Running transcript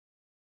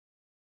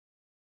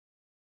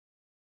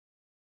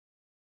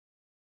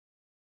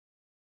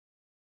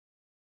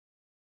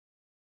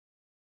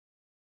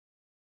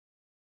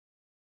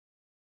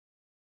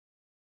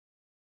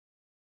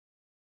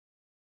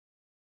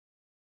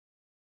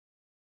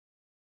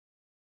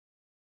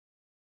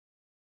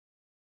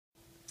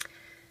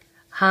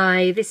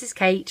Hi, this is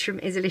Kate from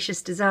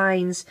Izzalicious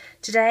Designs.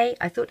 Today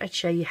I thought I'd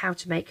show you how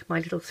to make my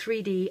little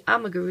 3D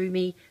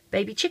Amigurumi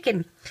baby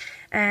chicken.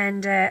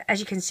 And as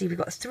you can see, we've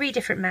got three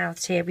different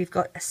mouths here. We've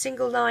got a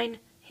single line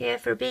here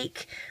for a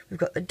beak. We've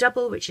got the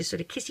double, which is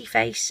sort of kissy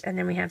face, and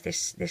then we have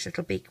this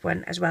little beak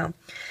one as well.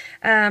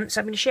 So I'm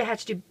going to show you how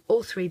to do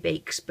all three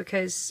beaks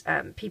because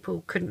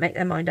people couldn't make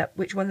their mind up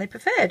which one they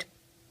preferred.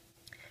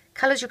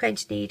 Colours you're going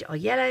to need are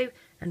yellow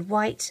and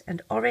white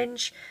and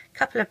orange, a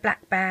couple of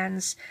black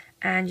bands,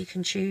 and you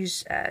can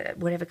choose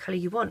whatever colour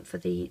you want for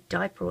the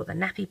diaper or the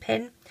nappy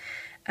pin.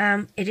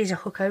 It is a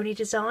hook only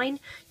design.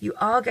 You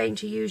are going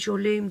to use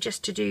your loom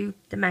just to do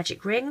the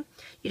magic ring.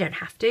 You don't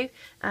have to.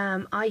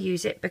 I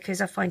use it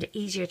because I find it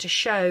easier to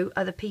show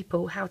other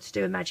people how to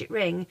do a magic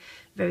ring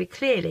very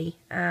clearly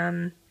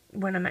when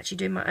I'm actually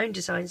doing my own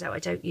designs, so I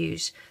don't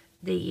use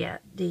the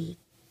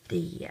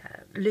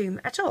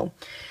loom at all.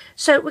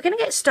 So we're going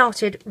to get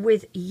started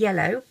with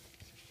yellow.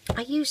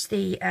 I used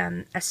the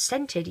a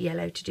scented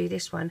yellow to do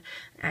this one.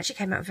 It actually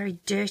came out very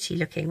dirty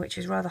looking, which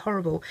was rather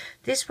horrible.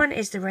 This one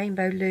is the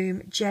Rainbow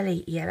Loom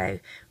jelly yellow,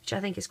 which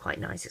I think is quite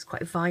nice. It's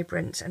quite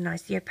vibrant and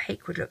nice. The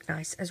opaque would look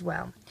nice as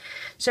well.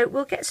 So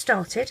we'll get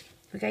started.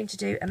 We're going to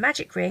do a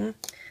magic ring,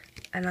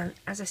 and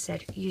as I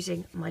said,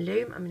 using my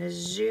loom. I'm going to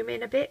zoom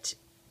in a bit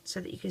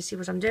so that you can see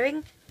what I'm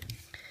doing.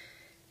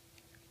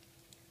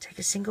 Take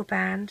a single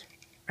band,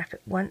 wrap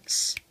it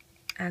once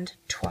and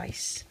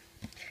twice.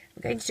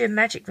 We're going to do a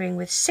magic ring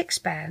with 6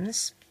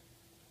 bands,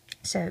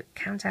 so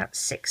count out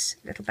 6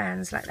 little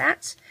bands like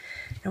that.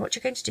 Now what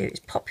you're going to do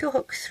is pop your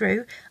hook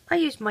through. I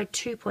use my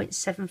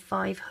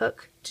 2.75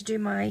 hook to do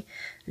my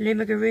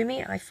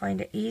Loomigurumi. I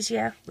find it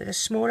easier with a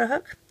smaller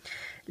hook.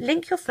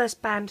 Link your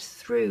first band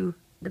through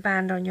the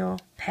band on your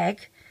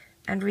peg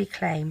and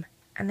reclaim,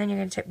 and then you're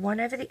going to take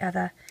one over the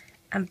other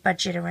and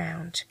budge it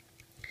around.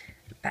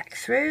 Back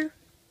through,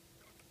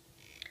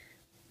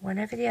 one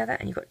over the other,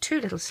 and you've got 2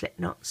 little slip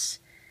knots,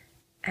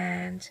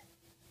 and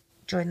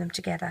join them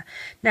together.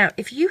 Now,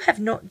 if you have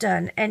not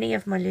done any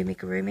of my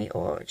Loomigurumi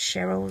or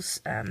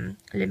Cheryl's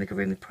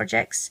Loomigurumi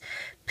projects,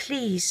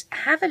 please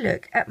have a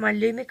look at my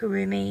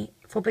Loomigurumi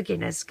for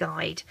Beginners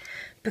guide,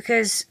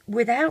 because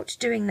without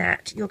doing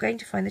that, you're going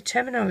to find the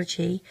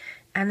terminology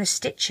and the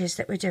stitches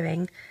that we're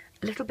doing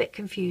a little bit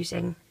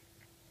confusing.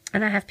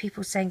 And I have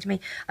people saying to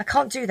me, I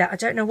can't do that, I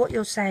don't know what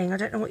you're saying, I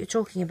don't know what you're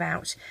talking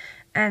about.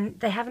 And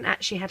they haven't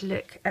actually had a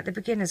look at the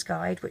beginner's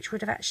guide, which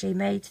would have actually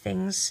made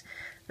things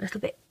a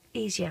little bit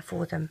easier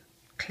for them,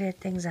 cleared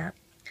things up.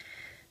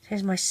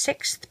 Here's my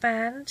 6th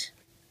band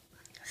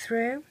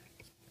through,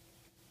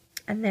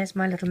 and there's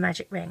my little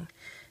magic ring.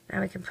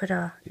 Now we can put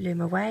our loom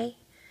away.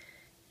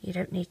 You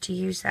don't need to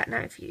use that.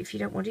 Now if you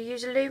don't want to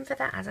use a loom for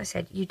that, as I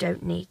said, you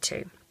don't need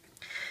to.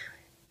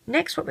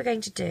 Next, what we're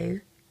going to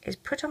do is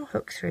put our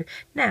hook through.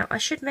 Now I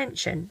should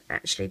mention,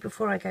 actually,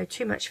 before I go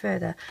too much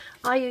further,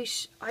 I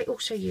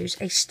also use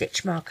a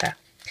stitch marker.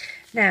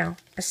 Now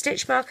a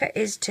stitch marker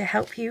is to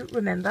help you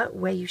remember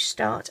where you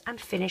start and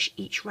finish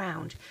each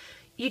round.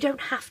 You don't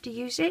have to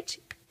use it.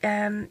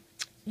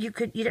 You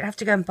don't have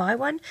to go and buy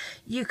one.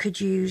 You could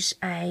use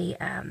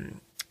an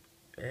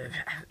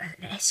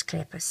S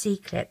clip, a C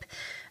clip,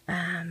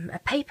 a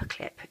paper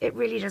clip. It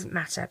really doesn't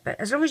matter, but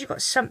as long as you've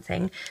got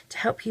something to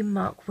help you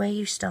mark where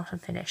you start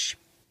and finish.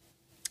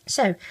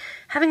 So,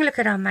 having a look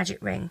at our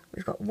magic ring,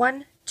 we've got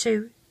 1,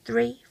 2,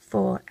 3,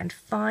 4 and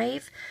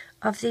 5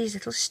 of these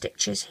little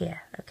stitches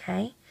here,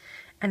 okay?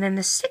 And then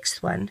the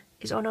 6th one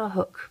is on our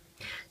hook.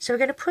 So we're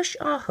going to push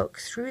our hook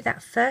through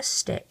that first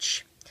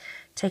stitch,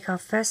 take our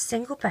first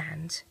single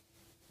band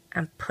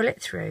and pull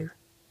it through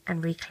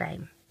and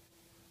reclaim.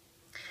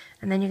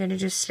 And then you're going to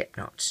do a slip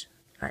knot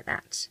like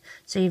that.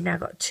 So you've now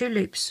got 2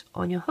 loops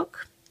on your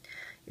hook.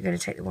 You're going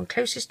to take the one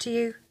closest to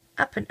you,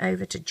 up and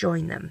over to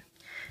join them.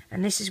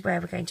 And this is where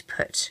we're going to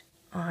put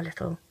our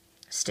little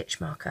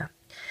stitch marker.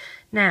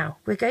 Now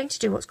we're going to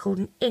do what's called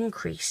an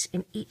increase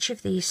in each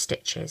of these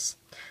stitches,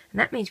 and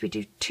that means we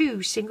do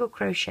 2 single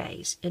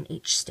crochets in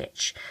each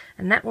stitch,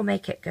 and that will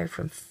make it go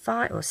from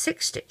 5 or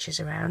 6 stitches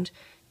around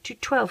to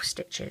 12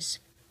 stitches.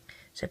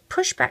 So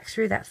push back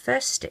through that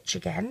first stitch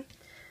again,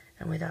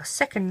 and with our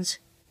second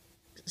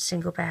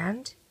single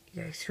band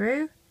you go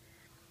through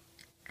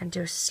and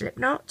do a slip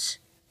knot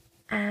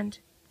and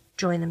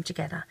join them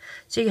together.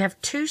 So you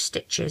have 2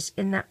 stitches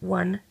in that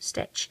one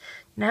stitch.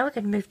 Now we're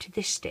going to move to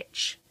this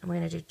stitch, and we're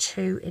going to do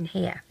 2 in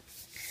here.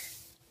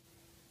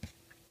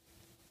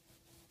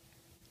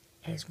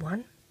 Here's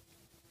 1.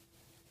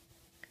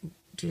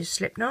 Do a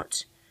slip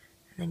knot,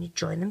 and then you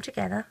join them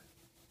together,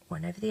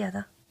 one over the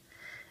other,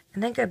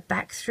 and then go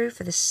back through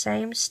for the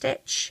same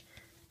stitch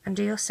and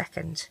do your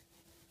second.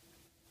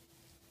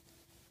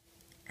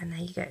 And there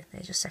you go,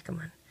 there's your second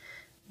one.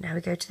 Now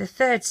we go to the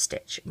 3rd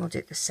stitch, and we'll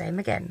do the same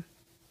again.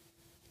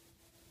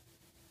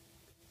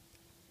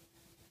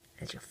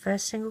 There's your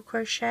first single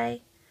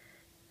crochet,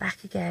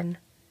 back again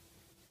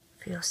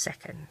for your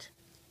second.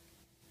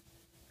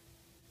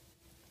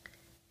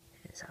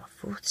 Here's our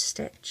 4th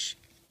stitch.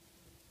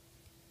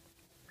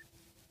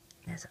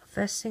 There's our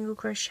first single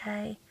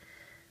crochet,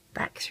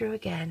 back through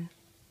again,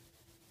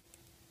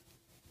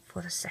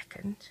 for the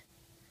second.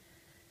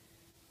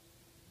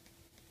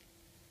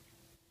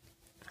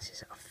 This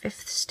is our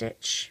 5th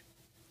stitch.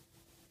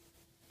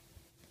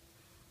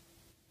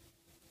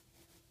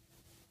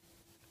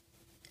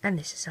 And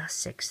this is our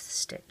 6th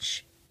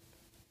stitch.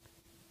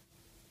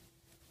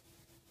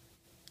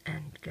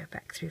 And go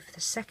back through for the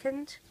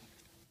second.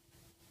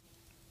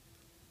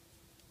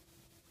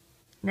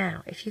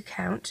 Now, if you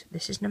count,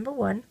 this is number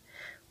 1.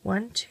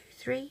 1, 2,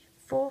 3,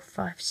 4,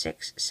 5,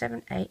 6,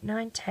 7, 8,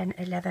 9, 10,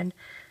 11,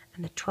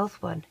 and the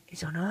 12th one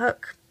is on our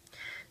hook.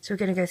 So we're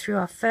going to go through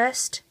our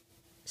first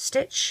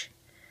stitch,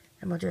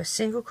 and we'll do a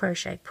single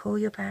crochet. Pull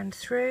your band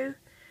through,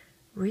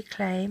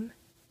 reclaim,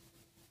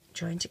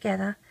 join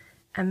together,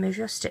 and move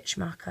your stitch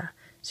marker.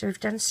 So we've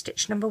done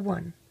stitch number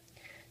 1.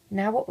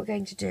 Now what we're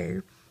going to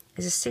do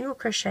is a single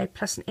crochet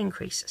plus an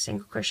increase, a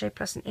single crochet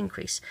plus an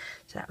increase.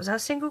 So that was our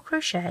single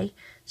crochet.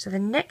 So the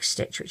next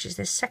stitch, which is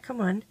this second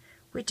one,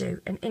 we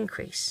do an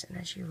increase. And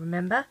as you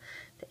remember,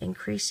 the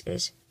increase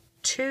is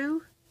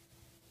 2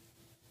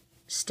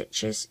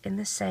 stitches in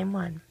the same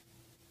one.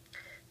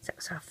 So that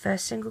was our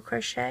first single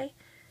crochet.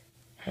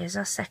 Here's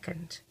our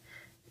second.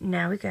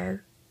 Now we go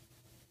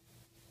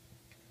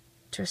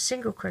to a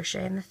single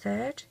crochet in the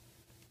third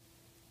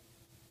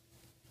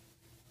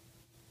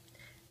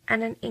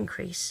and an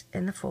increase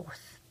in the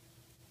fourth.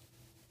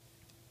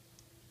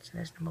 So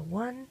there's number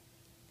 1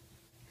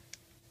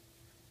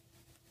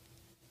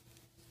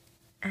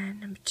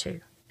 and number 2.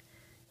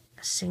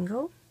 A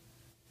single,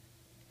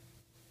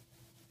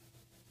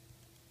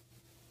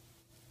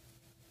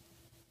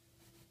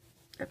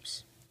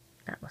 oops,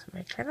 that wasn't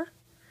very clever.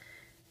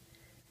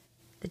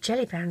 The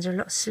jelly bands are a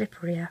lot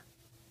slipperier.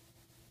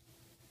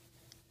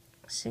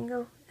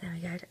 Single, there we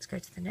go. Let's go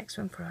to the next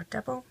one for our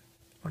double,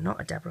 or not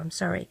a double, I'm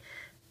sorry,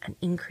 an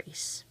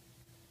increase.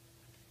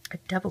 A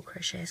double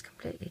crochet is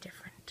completely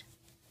different.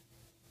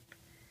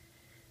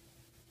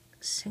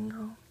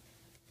 Single,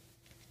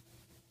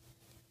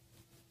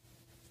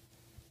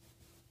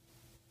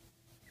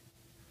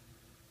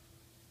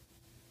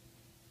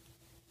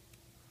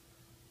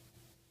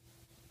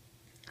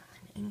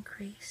 an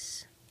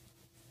increase,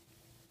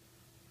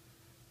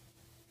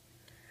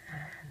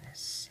 and a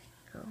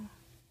single,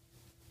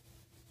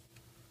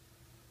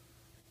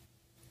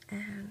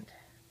 and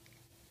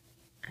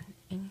an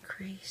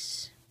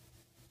increase,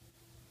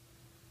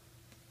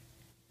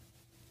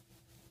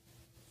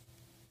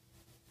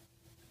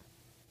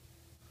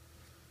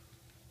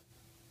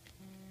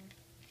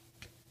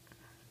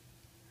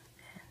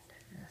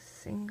 and a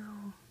single,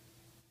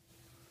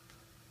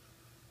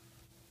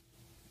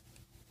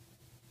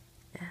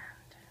 and an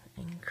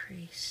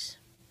increase.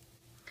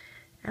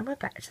 And we're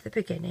back to the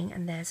beginning,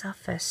 and there's our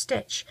first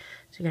stitch.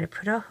 So we're going to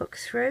put our hook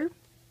through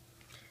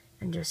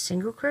and do a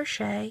single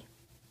crochet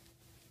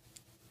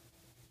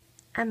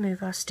and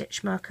move our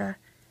stitch marker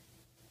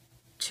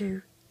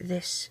to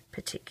this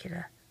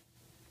particular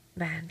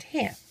band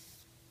here.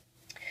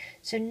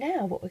 So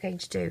now what we're going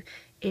to do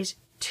is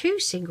 2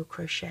 single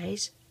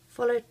crochets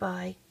followed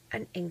by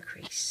an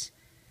increase.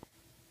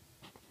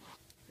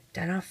 We've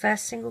done our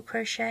first single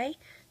crochet,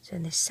 so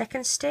in this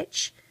second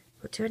stitch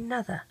we'll do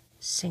another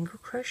single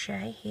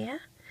crochet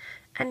here,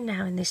 and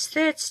now in this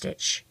third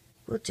stitch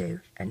we'll do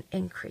an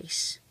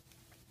increase.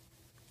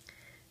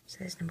 So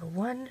there's number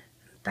 1,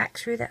 back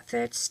through that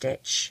third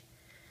stitch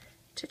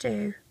to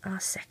do our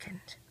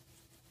second.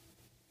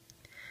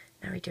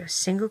 Now we do a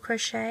single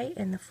crochet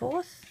in the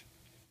fourth,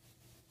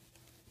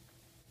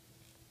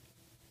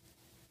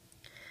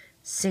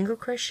 single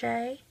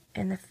crochet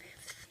in the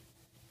fifth,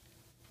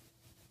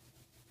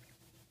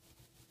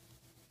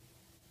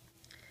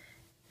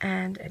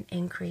 and an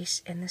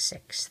increase in the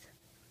sixth.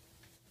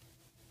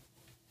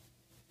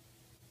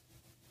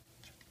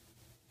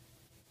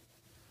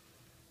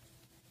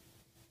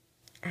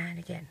 And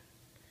again,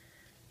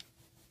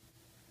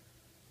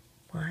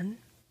 1,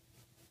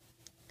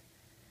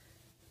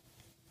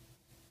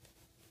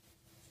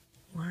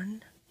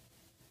 1,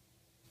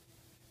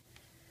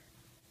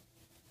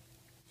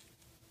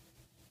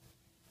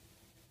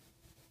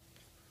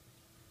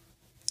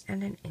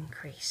 and an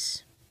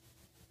increase.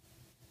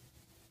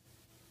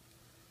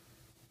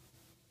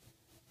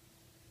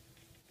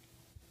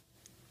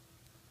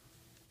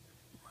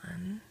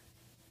 1,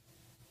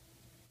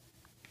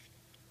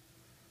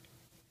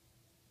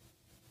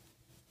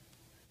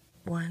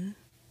 1,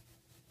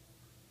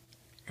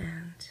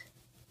 and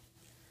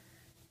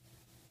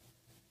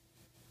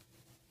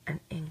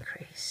an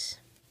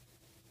increase.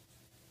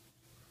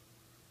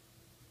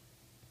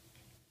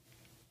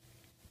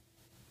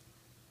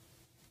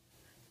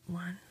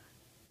 1,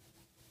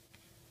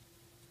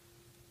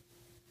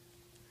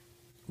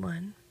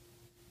 1,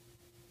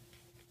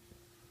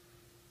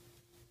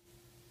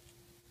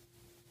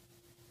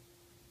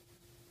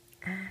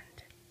 and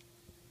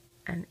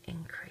an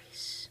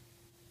increase.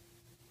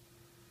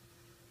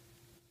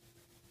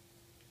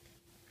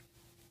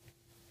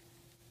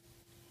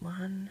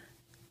 1,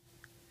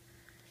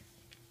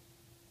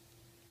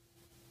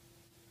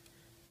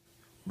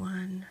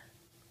 1,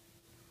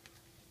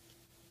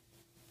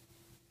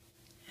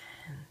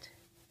 and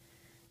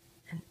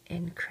an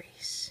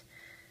increase.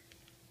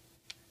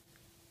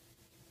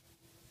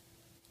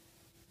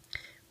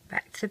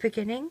 Back to the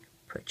beginning,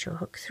 put your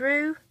hook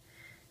through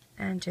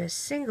and do a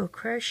single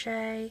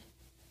crochet,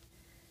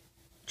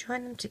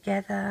 join them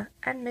together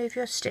and move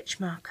your stitch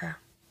marker.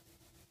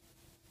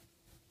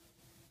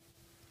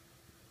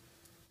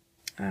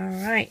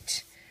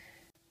 Alright,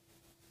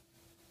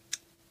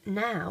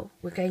 now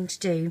we're going to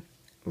do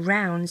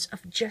rounds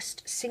of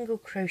just single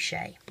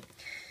crochet,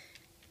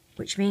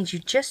 which means you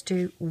just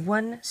do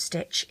one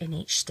stitch in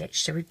each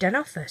stitch. So we've done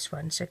our first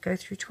one, so go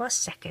through to our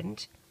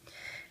second,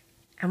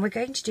 and we're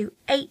going to do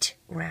 8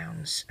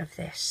 rounds of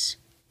this.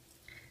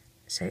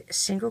 So a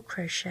single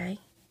crochet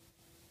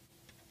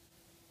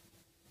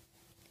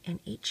in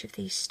each of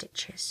these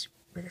stitches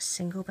with a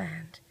single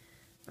band.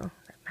 Oh,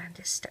 that band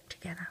is stuck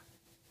together.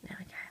 There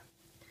we go.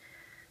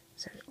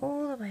 So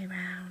all the way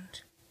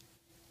around,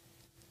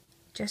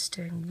 just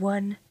doing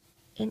one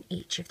in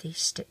each of these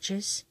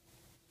stitches.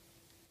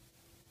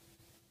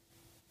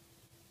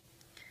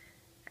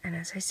 And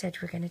as I said,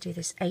 we're going to do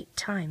this 8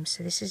 times,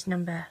 so this is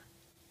number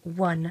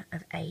 1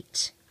 of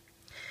 8.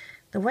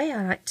 The way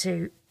I like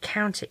to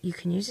count it, you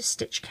can use a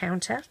stitch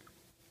counter.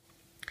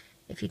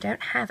 If you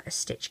don't have a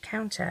stitch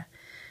counter,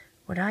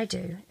 what I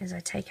do is I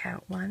take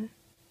out 1,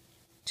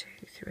 2,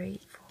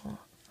 3, 4,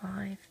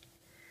 5,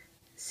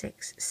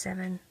 6,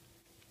 7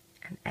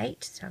 and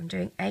 8. So I'm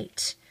doing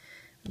 8.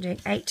 I'm doing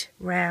 8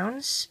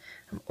 rounds.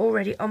 I'm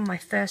already on my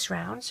first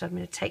round, so I'm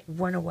going to take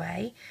 1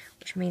 away,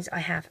 which means I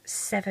have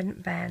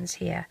 7 bands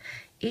here.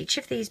 Each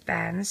of these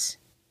bands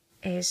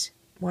is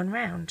 1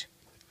 round.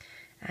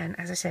 And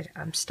as I said,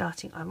 I'm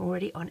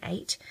already on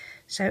 8.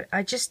 So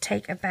I just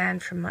take a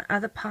band from my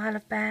other pile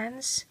of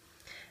bands,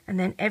 and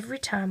then every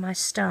time I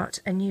start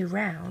a new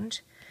round,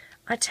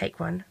 I take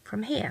one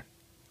from here.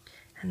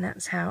 And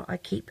that's how I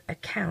keep a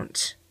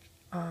count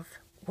of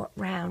what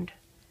round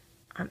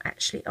I'm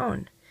actually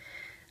on.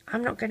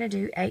 I'm not going to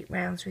do 8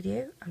 rounds with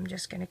you. I'm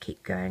just going to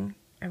keep going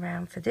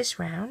around for this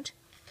round,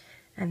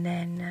 and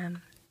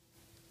then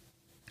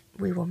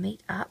we will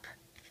meet up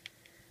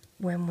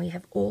when we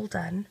have all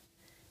done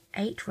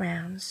 8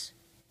 rounds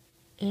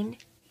in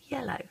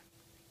yellow.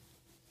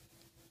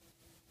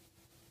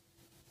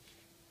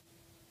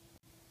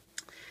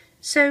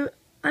 So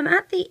I'm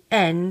at the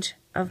end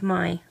of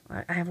my,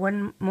 I have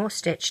one more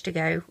stitch to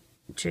go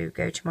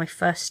to my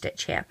first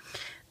stitch here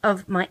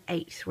of my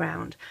 8th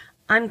round.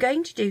 I'm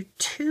going to do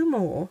 2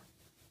 more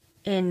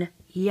in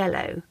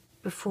yellow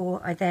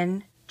before I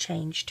then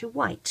change to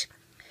white.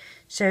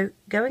 So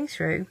going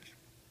through,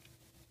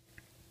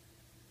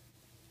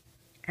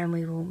 and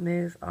we will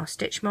move our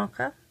stitch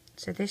marker.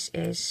 So this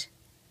is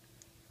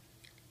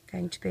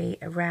going to be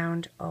a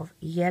round of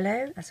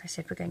yellow. As I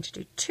said, we're going to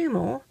do 2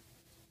 more.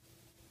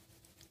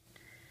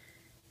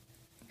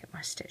 Get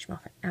my stitch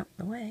marker out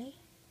the way.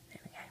 There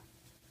we go.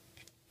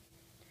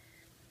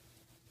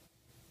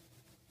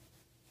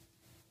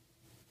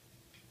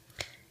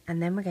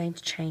 And then we're going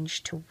to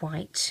change to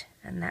white,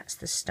 and that's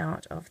the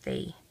start of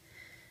the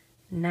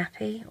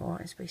nappy, or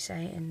as we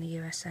say in the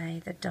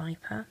USA, the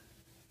diaper.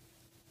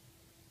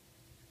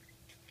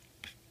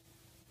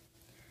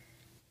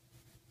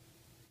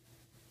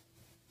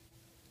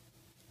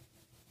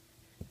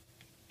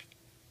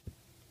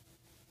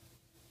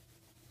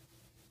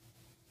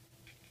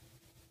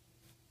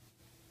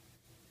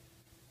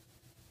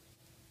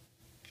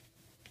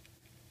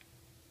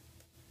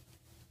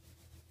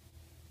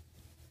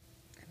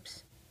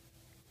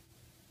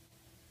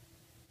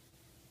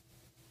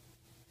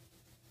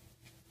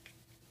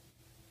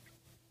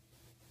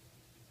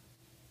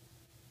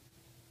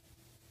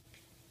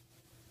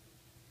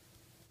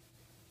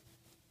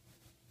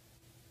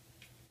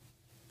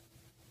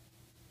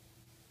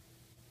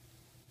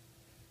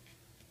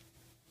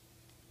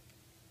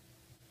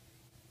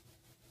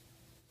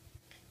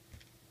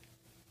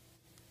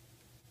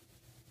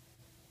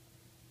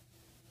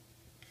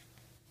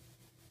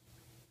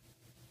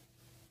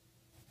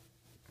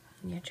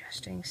 You're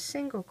just doing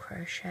single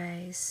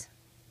crochets.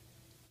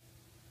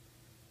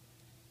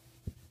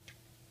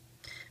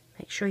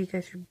 Make sure you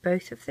go through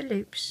both of the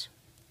loops.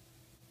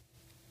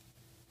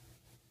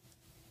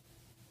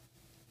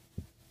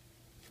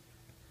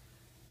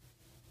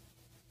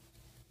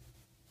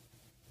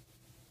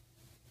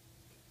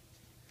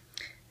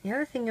 The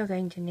other thing you're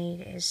going to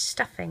need is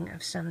stuffing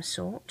of some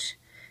sort.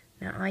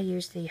 Now I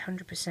use the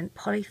 100%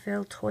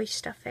 polyfill toy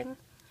stuffing.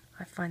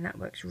 I find that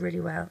works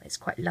really well. It's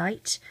quite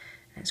light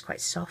and it's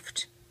quite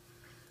soft,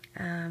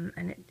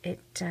 and it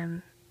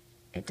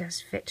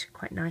does fit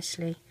quite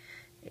nicely.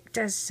 It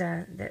does,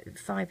 the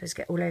fibres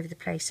get all over the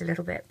place a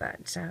little bit,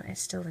 but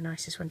it's still the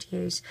nicest one to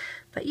use.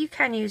 But you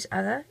can use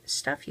other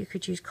stuff. You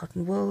could use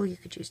cotton wool, you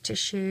could use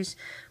tissues.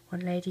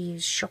 One lady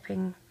used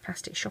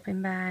plastic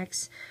shopping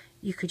bags.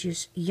 You could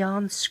use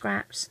yarn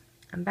scraps.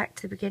 And back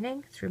to the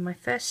beginning, through my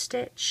first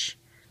stitch,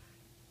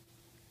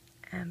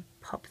 and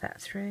pop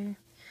that through.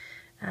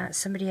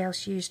 Somebody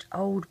else used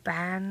old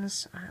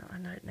bands. I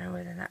don't know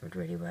whether that would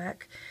really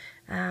work.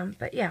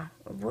 But yeah,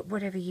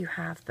 whatever you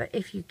have. But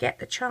if you get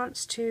the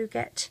chance to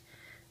get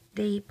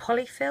the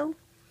polyfill,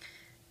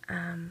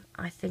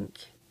 I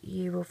think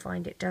you will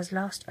find it does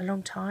last a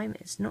long time.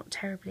 It's not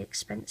terribly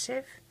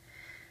expensive,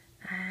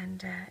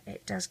 and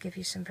it does give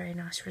you some very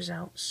nice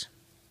results.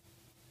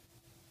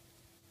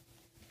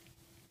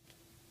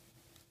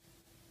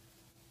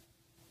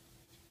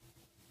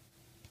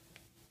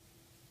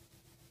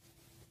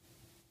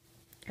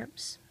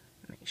 Oops,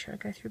 make sure I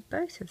go through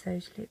both of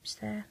those loops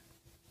there.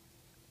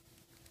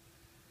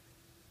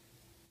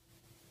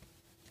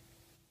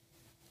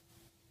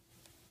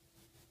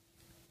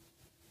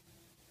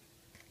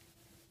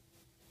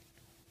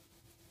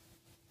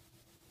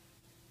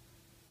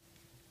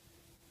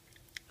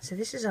 So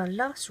this is our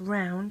last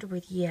round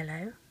with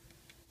yellow.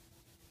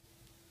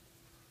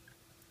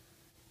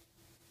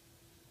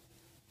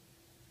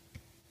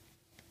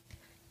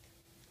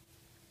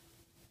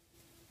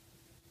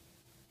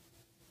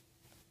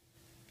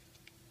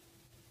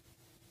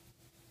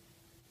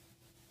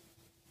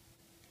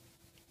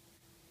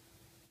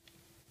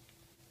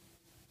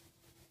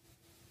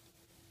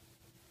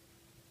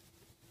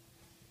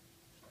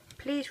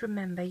 Please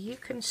remember, you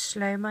can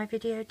slow my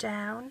video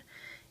down.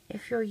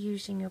 If you're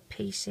using your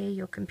PC,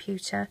 your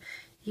computer,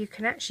 you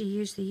can actually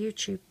use the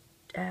YouTube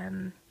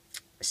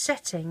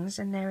settings,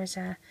 and there is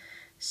a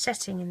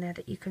setting in there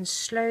that you can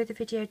slow the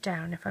video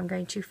down if I'm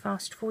going too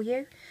fast for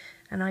you.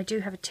 And I do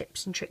have a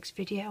tips and tricks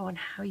video on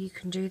how you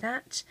can do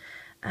that.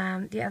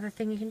 The other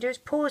thing you can do is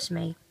pause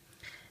me.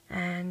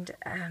 And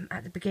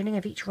at the beginning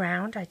of each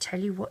round, I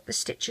tell you what the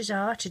stitches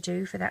are to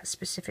do for that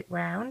specific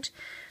round.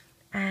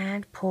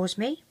 And pause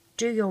me,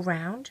 do your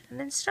round, and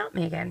then start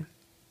me again.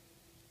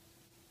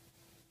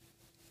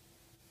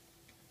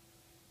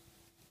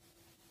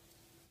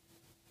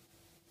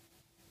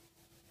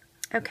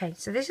 Okay,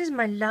 so this is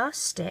my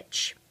last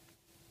stitch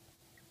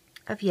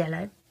of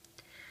yellow.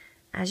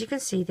 As you can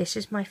see, this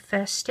is my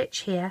first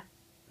stitch here,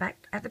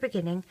 back at the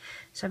beginning.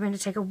 So I'm going to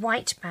take a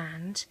white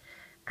band,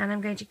 and I'm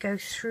going to go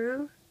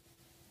through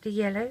the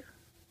yellow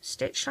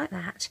stitch like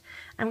that.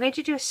 I'm going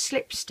to do a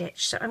slip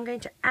stitch, so I'm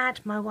going to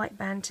add my white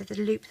band to the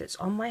loop that's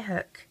on my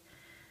hook,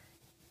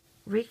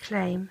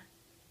 reclaim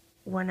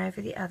one over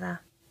the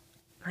other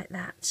like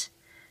that,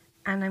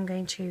 and I'm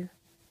going to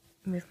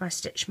move my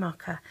stitch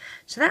marker.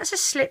 So that's a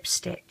slip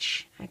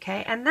stitch,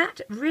 okay, and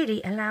that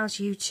really allows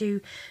you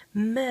to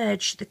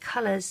merge the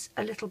colours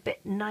a little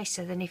bit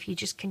nicer than if you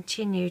just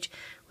continued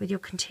with your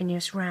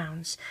continuous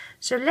rounds.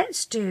 So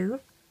let's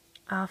do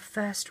our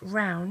first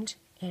round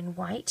in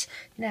white.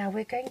 Now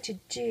we're going to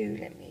do,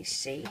 let me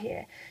see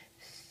here,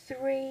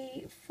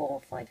 3,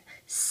 4, 5,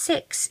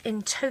 6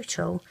 in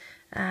total,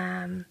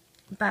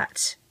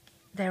 but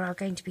there are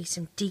going to be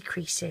some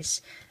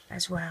decreases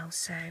as well.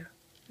 So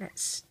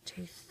let's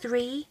do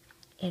 3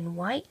 in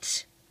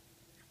white,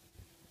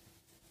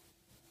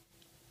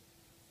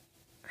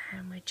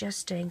 and we're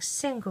just doing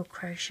single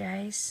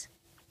crochets.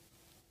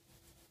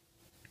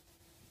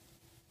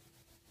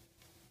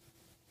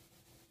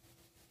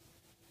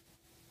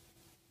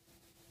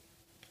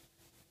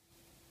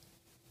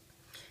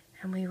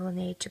 And we will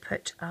need to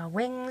put our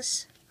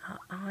wings, our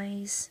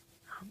eyes,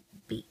 our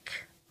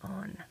beak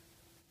on.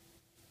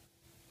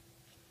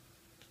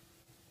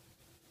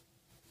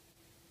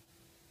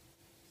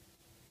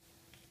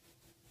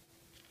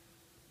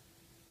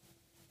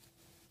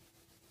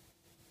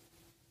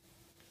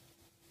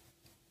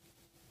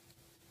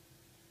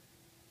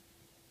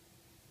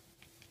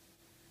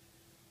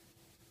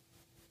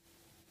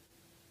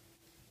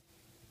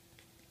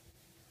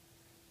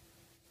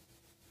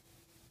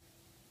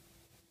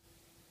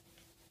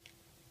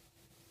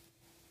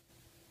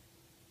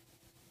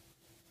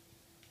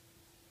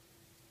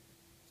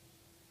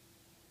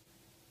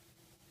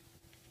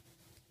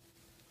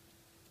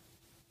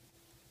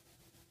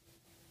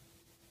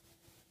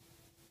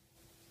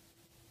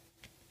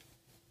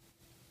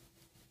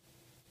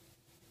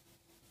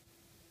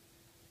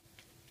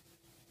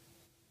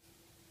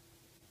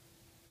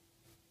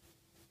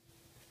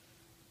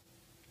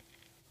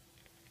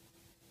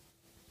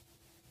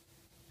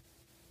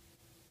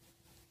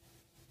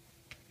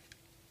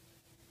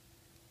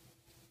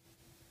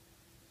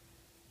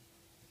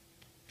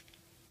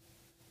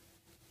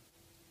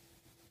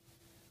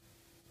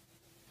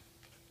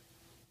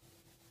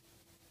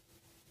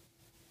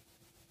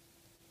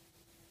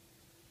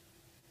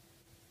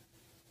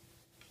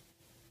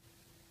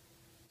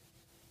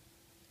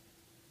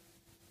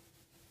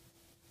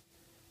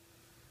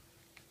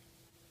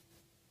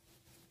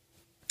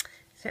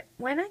 So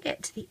when I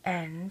get to the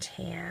end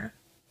here,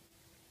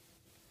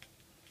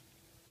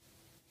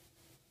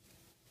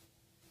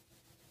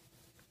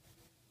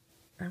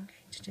 I'm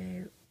going to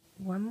do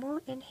one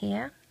more in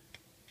here,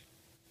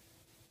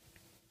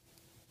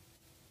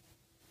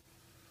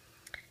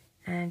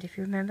 and if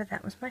you remember,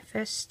 that was my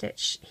first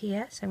stitch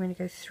here, so I'm going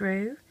to go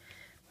through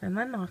where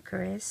my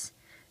marker is,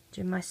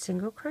 do my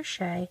single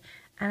crochet,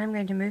 and I'm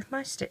going to move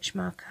my stitch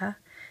marker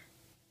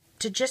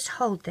to just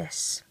hold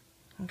this.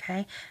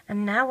 Okay,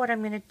 and now what I'm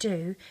going to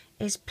do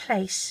is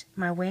place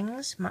my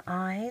wings, my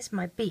eyes,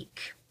 my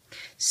beak.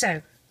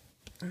 So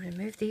I'm going to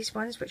move these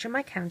ones, which are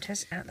my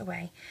counters, out of the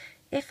way.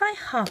 If I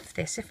half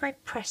this, if I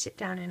press it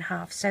down in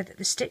half so that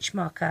the stitch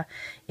marker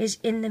is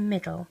in the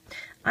middle,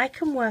 I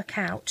can work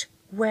out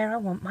where I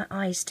want my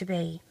eyes to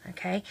be,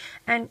 okay?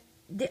 And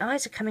the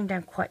eyes are coming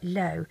down quite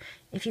low.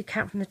 If you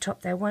count from the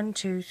top there, 1,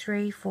 2,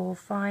 3, 4,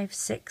 5,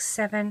 6,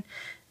 7,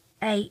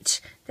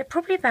 8. They're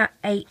probably about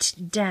 8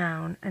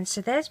 down. And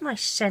so there's my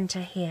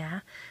centre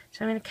here.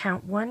 So I'm going to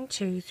count 1,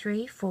 2,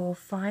 3, 4,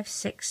 5,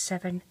 6,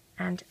 7,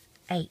 and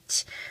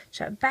 8.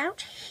 So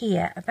about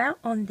here, about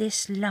on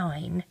this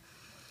line,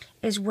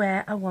 is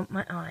where I want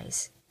my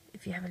eyes.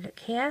 If you have a look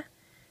here,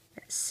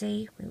 let's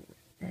see,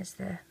 there's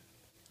the...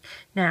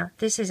 Now,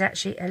 this is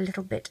actually a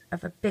little bit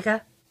of a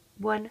bigger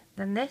one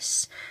than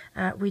this.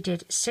 We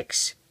did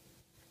 6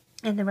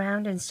 in the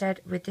round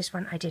instead. With this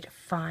one I did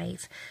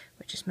 5.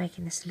 We're just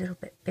making this a little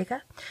bit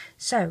bigger.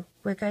 So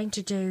we're going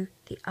to do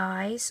the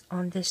eyes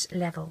on this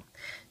level.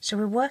 So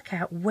we'll work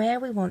out where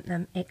we want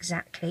them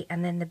exactly,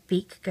 and then the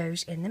beak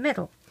goes in the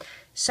middle.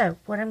 So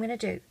what I'm going to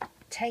do,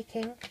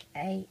 taking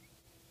a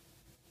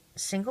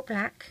single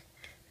black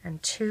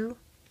and 2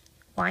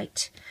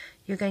 white,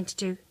 you're going to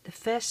do the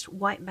first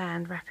white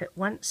band, wrap it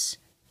once,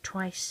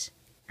 twice,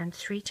 and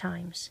 3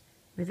 times.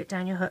 Move it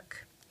down your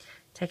hook.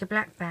 Take a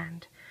black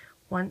band,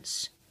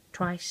 once,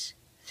 twice,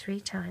 3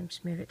 times,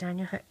 move it down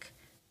your hook.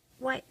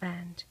 White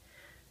band,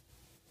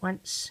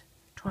 once,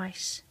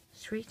 twice,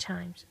 3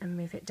 times, and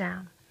move it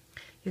down.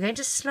 You're going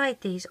to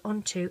slide these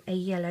onto a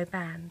yellow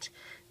band.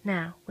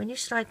 Now, when you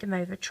slide them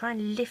over, try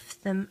and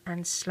lift them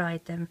and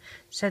slide them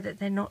so that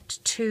they're not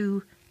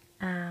too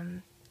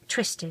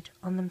twisted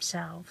on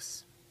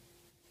themselves.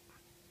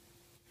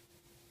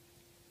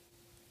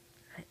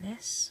 Like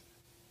this.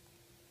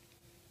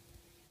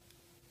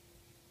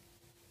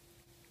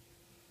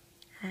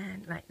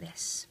 And like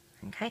this.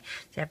 Okay,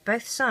 so you have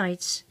both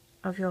sides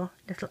of your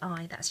little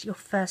eye. That's your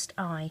first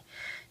eye.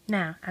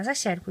 Now, as I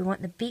said, we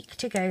want the beak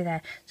to go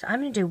there. So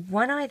I'm going to do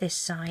one eye this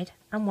side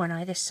and one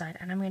eye this side,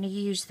 and I'm going to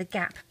use the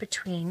gap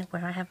between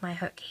where I have my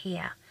hook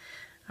here.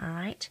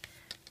 Alright,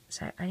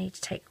 so I need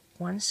to take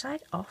one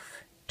side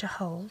off to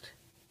hold,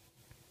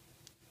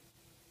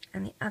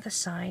 and the other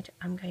side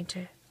I'm going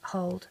to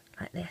hold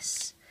like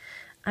this.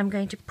 I'm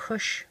going to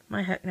push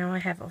my hook. Now I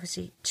have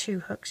obviously 2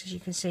 hooks, as you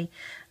can see.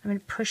 I'm going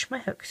to push my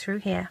hook through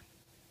here.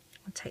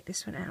 I'll take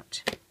this one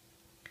out.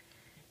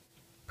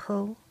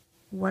 Pull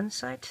one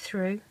side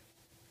through,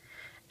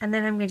 and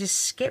then I'm going to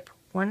skip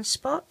one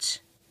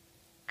spot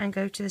and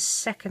go to the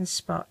second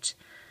spot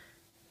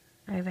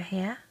over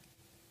here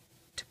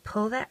to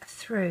pull that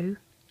through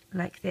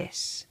like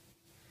this.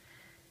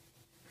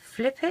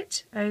 Flip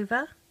it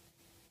over,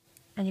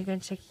 and you're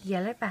going to take a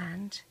yellow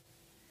band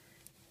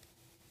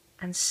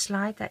and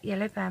slide that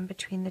yellow band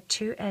between the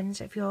 2 ends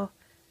of your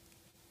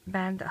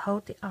band that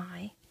hold the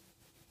eye,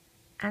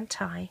 and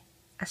tie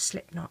a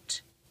slip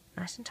knot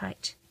nice and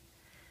tight.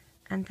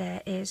 And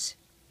there is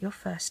your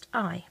first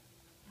eye.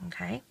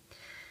 Okay,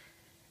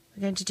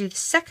 we're going to do the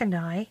second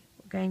eye.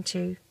 We're going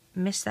to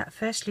miss that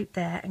first loop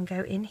there and go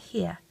in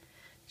here.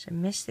 So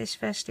miss this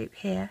first loop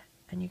here,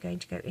 and you're going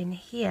to go in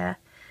here,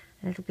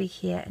 and it'll be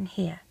here and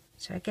here.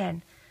 So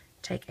again,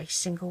 take a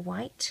single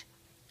white,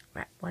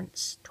 wrap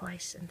once,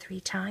 twice, and 3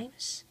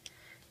 times.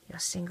 Your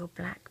single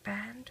black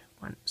band,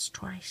 once,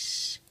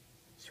 twice,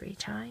 3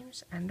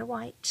 times, and a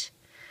white.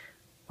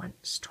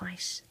 Once,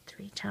 twice,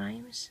 3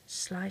 times,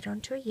 slide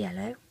onto a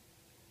yellow,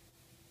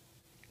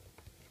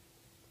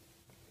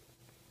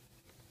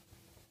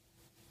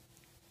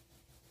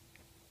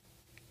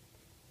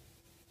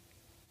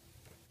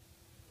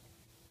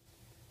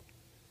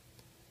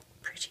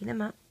 pretty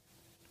them up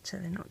so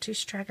they're not too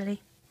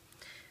straggly,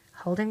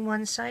 holding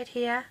one side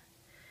here,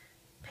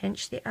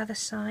 pinch the other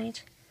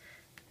side.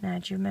 Now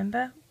do you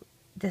remember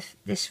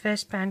this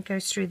first band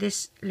goes through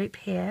this loop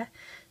here,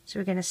 so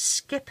we're going to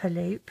skip a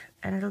loop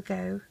and it'll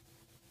go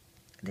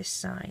this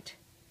side.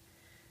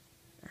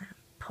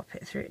 Pop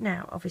it through.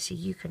 Now obviously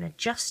you can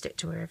adjust it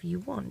to wherever you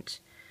want,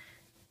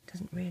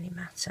 doesn't really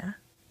matter.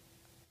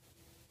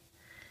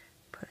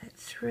 Put it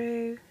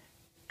through,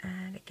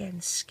 and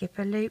again skip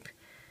a loop,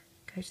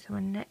 go to the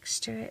one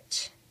next to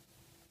it,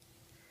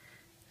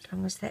 as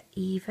long as they're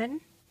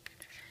even.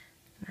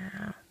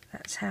 Now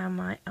that's how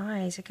my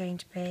eyes are going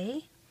to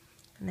be,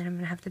 and then I'm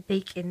going to have the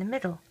beak in the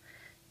middle.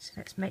 So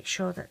let's make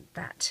sure that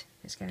that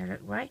is going to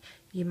look right.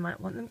 You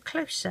might want them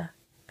closer.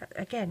 That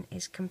again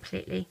is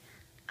completely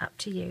up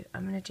to you.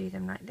 I'm going to do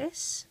them like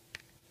this.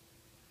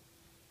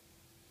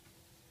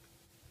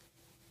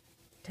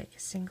 Take a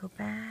single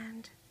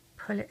band,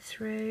 pull it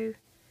through,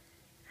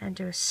 and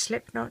do a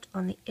slip knot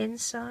on the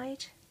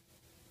inside,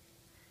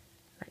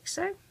 like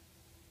so.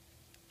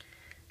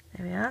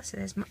 There we are. So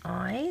there's my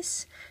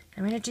eyes.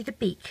 I'm going to do the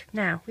beak.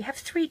 Now we have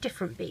 3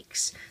 different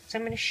beaks, so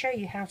I'm going to show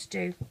you how to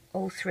do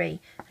all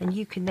 3, and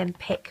you can then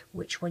pick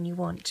which one you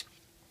want.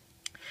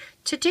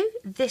 To do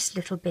this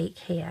little beak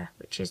here,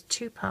 which is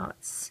 2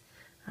 parts,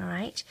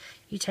 alright,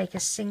 you take a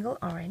single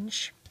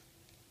orange,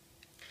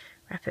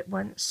 wrap it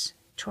once,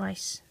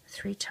 twice,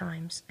 3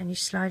 times, and you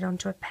slide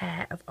onto a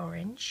pair of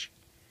orange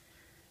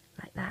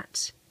like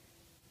that.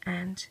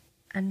 and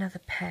another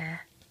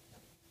pair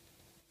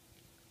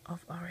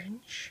of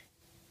orange.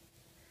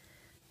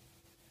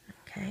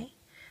 Okay,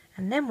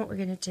 and then what we're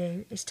going to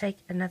do is take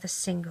another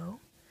single,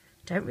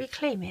 don't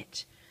reclaim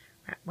it,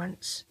 wrap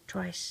once,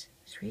 twice,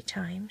 3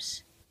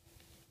 times,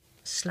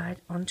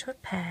 slide onto a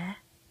pair.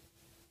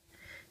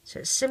 So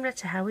it's similar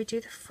to how we do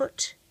the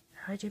foot,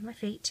 how I do my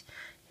feet.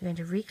 You're going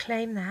to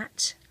reclaim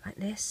that like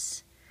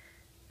this,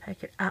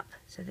 poke it up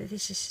so that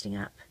this is sitting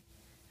up,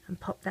 and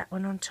pop that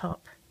one on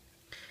top,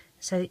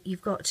 so that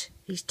you've got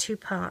these 2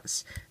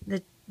 parts.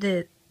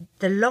 The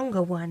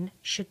longer one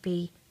should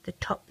be the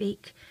top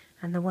beak,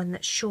 and the one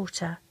that's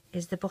shorter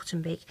is the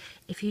bottom beak.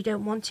 If you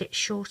don't want it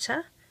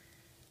shorter,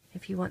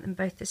 if you want them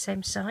both the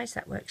same size,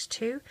 that works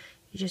too.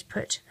 You just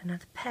put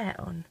another pair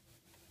on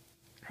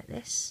like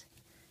this.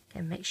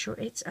 Again, make sure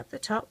it's up the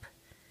top,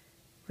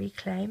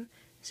 reclaim,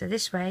 so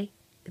this way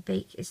the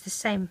beak is the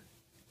same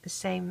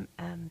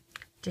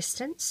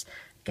distance.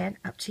 Again,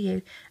 up to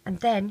you. And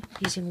then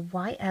using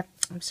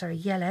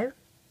yellow,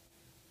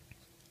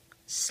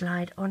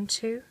 slide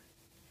onto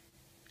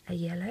a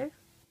yellow.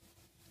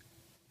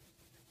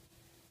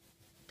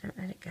 Don't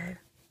let it go.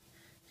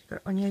 You've got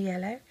it on your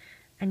yellow,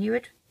 and you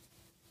would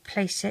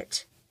place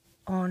it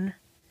on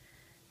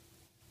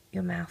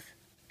your mouth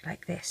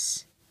like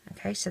this.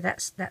 Okay, so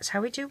that's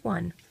how we do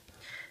one.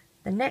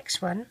 The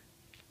next one,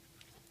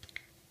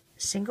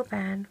 single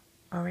band,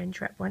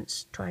 orange, wrap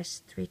once,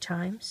 twice, 3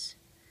 times.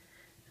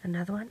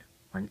 Another one,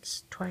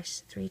 once,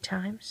 twice, 3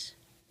 times.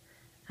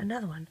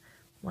 Another one,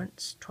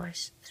 once,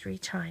 twice, 3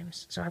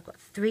 times. So I've got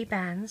 3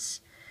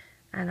 bands,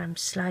 and I'm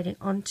sliding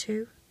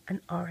onto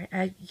an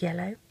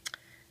yellow.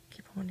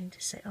 Keep on wanting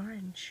to say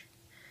orange.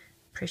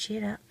 Pretty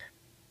it up.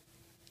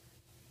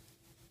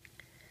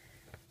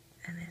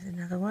 And there's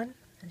another one.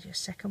 There's your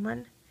second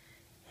one.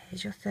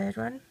 Here's your third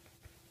one.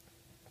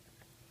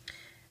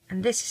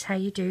 And this is how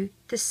you do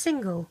the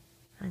single.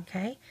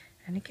 Okay,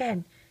 and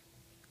again,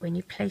 when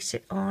you place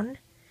it on,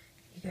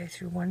 you go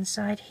through one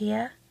side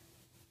here,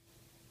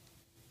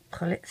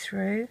 pull it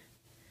through,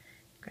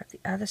 grab the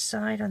other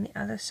side on the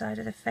other side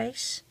of the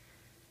face,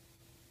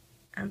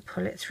 and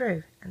pull it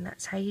through, and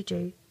that's how you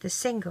do the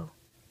single.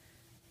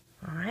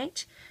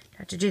 Alright,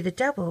 now to do the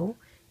double,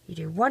 you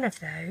do one of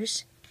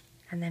those,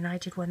 and then I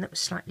did one that was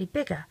slightly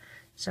bigger,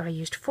 so I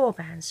used 4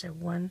 bands, so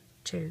 1,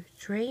 2,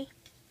 3,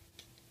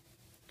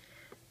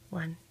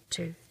 1,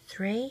 2,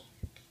 3,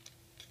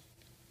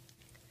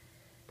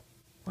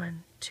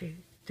 1, 2,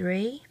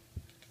 3,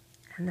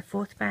 and the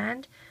 4th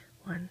band,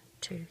 1,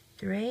 2,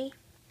 3,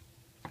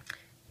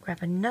 grab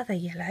another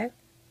yellow,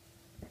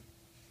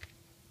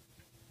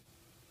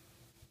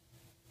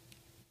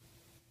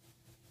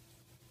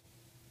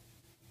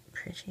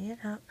 pretty it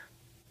up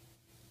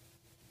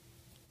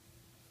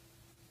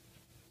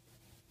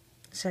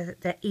so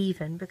that they're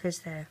even because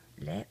they're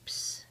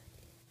lips,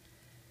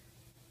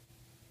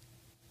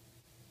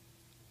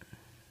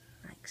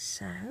 like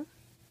so.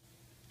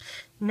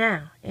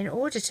 Now, in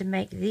order to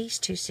make these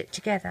 2 sit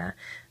together,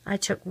 I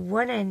took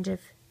one end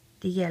of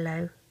the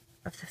yellow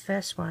of the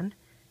first one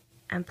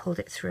and pulled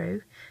it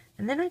through,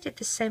 and then I did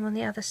the same on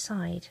the other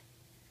side.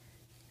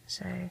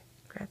 So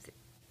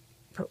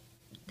put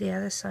the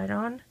other side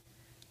on,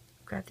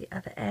 grab the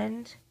other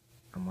end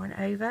and one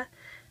over,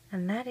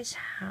 and that is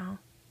how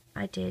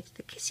I did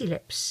the kissy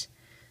lips.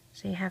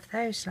 So you have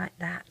those like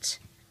that,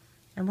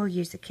 and we'll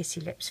use the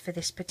kissy lips for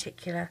this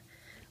particular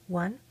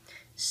one.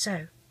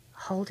 So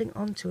holding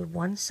on to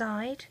one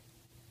side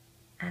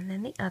and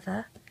then the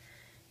other,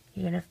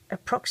 you're going to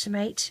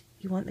approximate,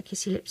 you want the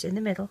kissy lips in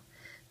the middle,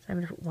 so I'm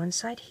going to put one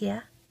side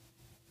here,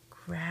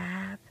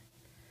 grab,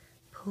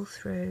 pull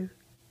through,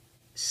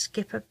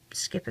 skip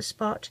a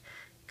spot,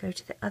 go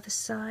to the other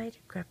side,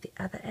 grab the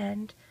other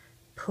end,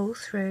 pull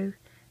through,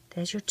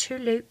 there's your 2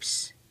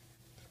 loops,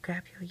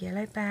 grab your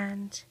yellow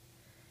band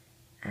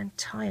and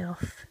tie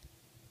off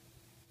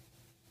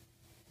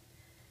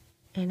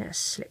in a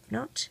slip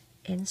knot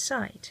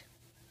inside.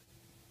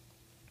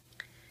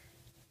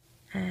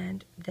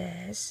 And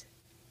there's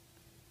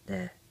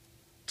the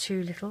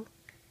 2 little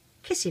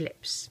kissy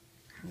lips.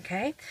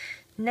 Okay,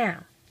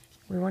 now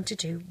we want to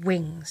do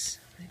wings.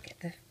 I'm going to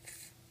get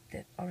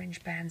the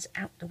orange bands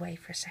out the way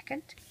for a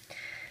second.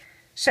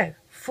 So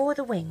for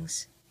the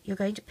wings, you're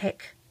going to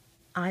pick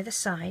either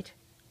side,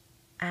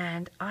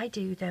 and I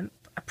do them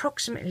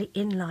approximately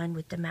in line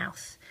with the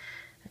mouth.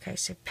 Okay,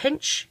 so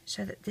pinch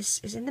so that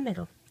this is in the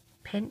middle.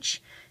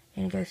 Pinch,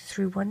 you're going to go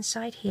through one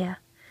side here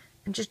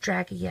and just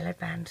drag a yellow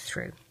band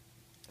through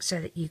so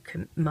that you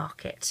can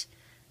mark it.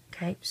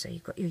 Okay, so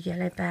you've got your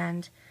yellow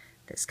band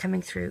that's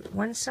coming through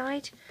one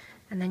side,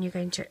 and then you're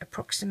going to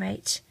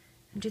approximate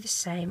and do the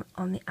same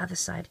on the other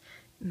side.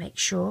 Make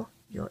sure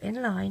you're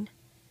in line,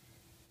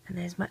 and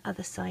there's my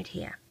other side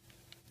here.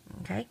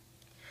 Okay,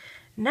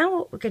 now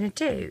what we're going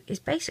to do is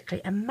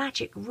basically a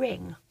magic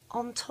ring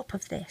on top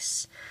of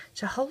this.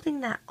 So holding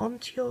that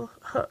onto your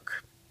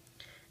hook,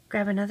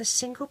 grab another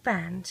single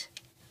band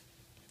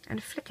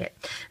and flick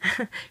it.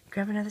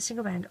 Grab another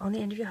single band on the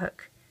end of your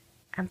hook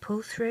and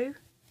pull through,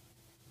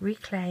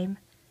 reclaim,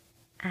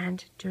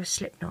 and do a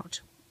slip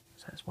knot.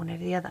 so that's one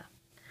over the other.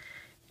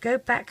 Go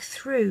back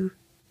through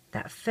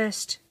that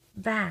first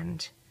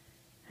band,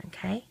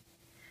 okay,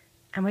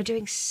 and we're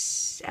doing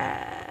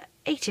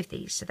 8 of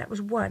these, so that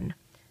was 1.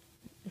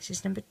 This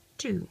is number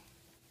 2.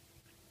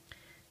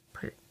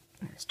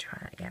 Let's try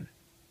that again.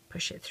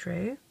 Push it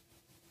through,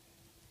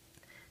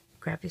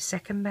 grab your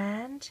second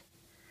band,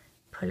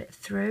 pull it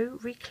through,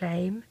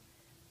 reclaim,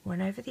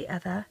 one over the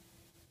other,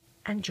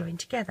 and join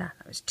together.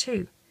 That was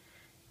 2.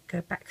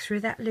 Go back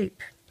through that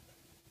loop.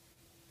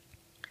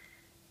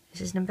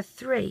 This is number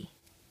 3.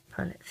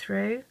 Pull it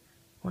through,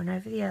 one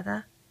over the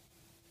other.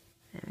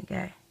 There we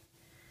go.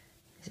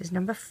 This is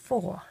number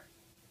 4.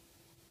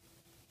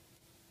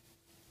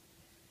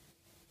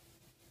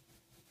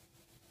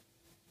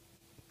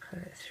 Pull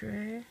it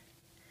through.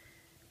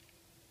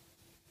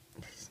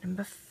 This is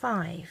number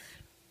 5.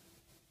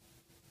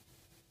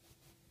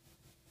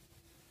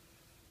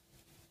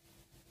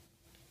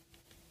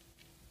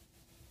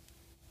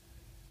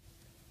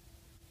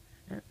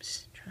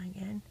 Oops, try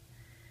again.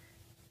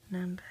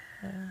 Number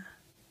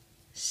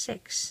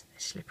 6,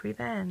 the slippery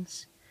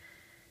bands.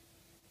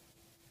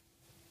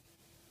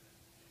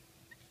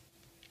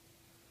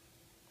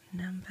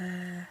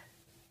 Number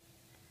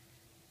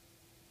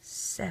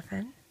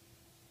 7.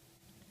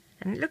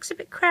 And it looks a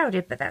bit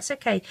crowded, but that's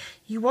okay.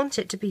 You want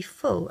it to be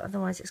full,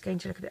 otherwise it's going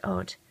to look a bit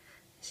odd.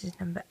 This is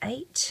number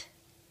 8.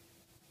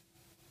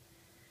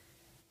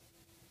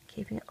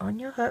 Keeping it on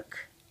your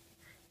hook.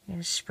 You're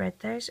going to spread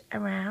those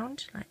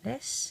around like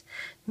this.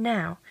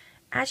 Now,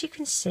 as you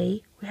can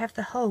see, we have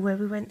the hole where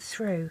we went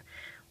through.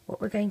 What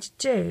we're going to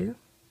do,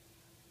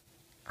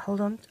 hold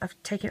on,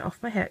 I've taken it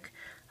off my hook,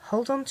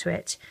 hold on to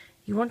it.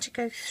 You want to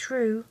go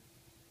through,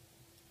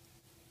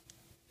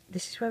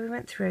 this is where we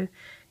went through,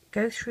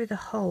 go through the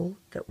hole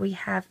that we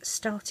have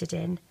started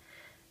in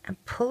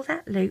and pull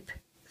that loop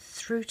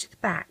through to the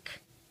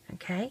back,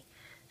 okay,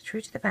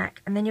 through to the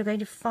back, and then you're going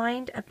to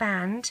find a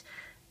band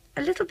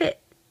a little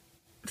bit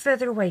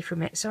further away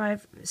from it. So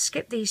I've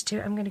skipped these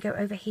 2. I'm going to go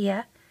over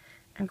here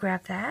and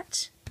grab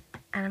that,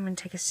 and I'm going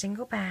to take a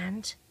single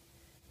band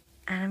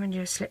and I'm going to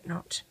do a slip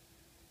knot.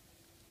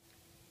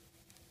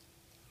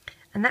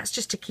 And that's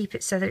just to keep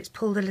it so that it's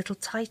pulled a little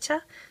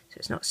tighter, so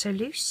it's not so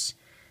loose.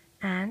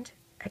 And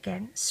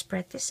again,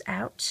 spread this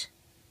out,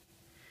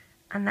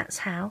 and that's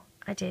how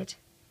I did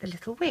the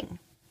little wing.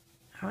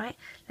 Alright,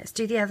 let's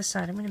do the other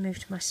side. I'm going to move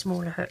to my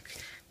smaller hook.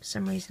 For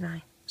some reason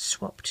I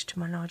swapped to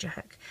my larger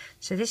hook.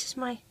 So this is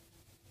my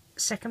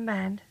second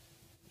band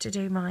to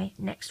do my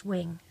next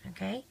wing,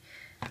 okay,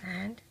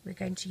 and we're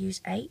going to use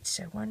 8,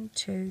 so 1,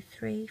 2,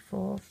 3,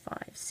 4, 5,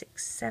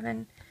 6,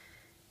 7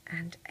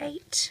 and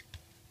 8.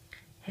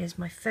 Here's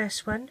my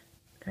first one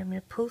that I'm going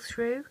to pull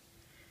through,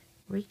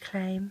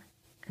 reclaim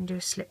and do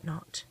a slip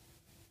knot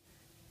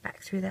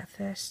back through that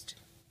first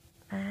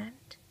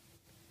band.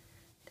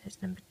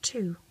 There's number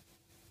 2,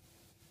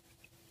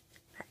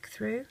 back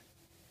through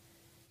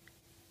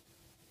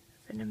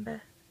for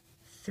number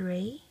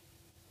 3.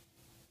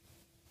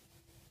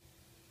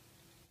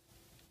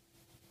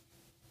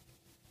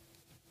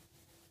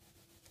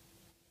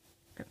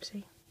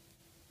 Oopsie.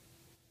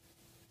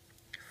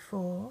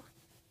 4.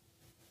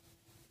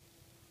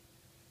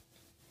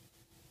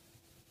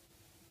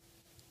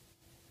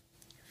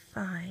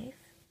 5.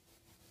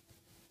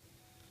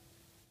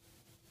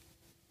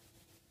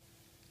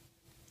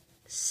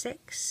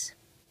 6.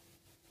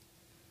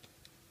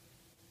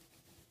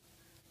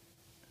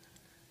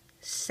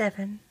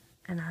 7,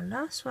 and our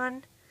last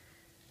one,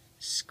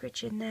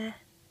 scritch in there,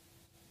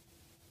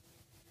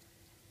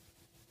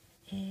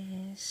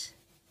 is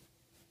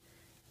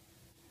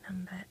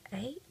number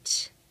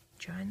 8.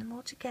 Join them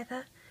all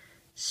together,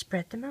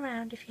 spread them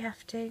around if you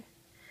have to,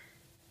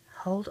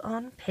 hold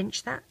on,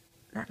 pinch that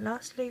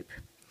last loop.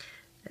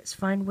 Let's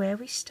find where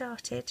we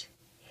started.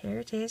 Here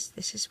it is,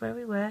 this is where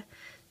we were.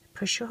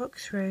 Push your hook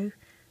through,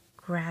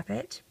 grab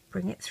it,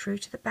 bring it through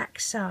to the back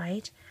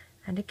side,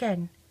 and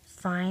again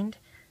find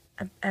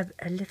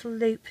a little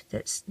loop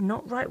that's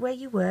not right where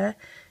you were.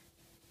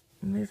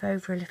 Move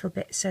over a little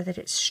bit so that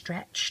it's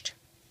stretched,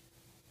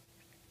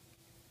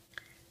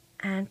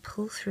 and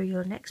pull through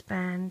your next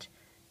band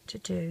to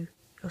do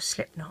your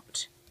slip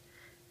knot.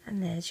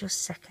 And there's your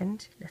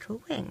second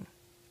little wing.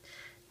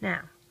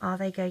 Now, are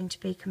they going to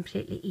be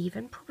completely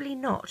even? Probably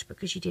not,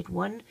 because you did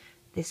one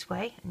this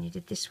way and you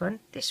did this one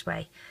this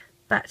way,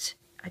 but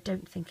I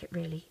don't think it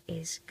really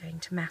is going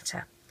to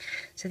matter.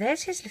 So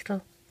there's his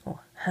little,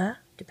 or her,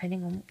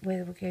 depending on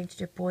whether we're going to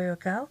do a boy or a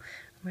girl.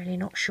 I'm really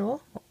not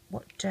sure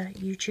what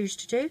you choose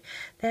to do.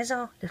 There's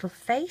our little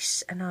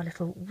face and our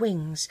little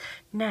wings.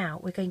 Now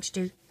we're going to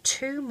do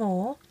 2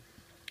 more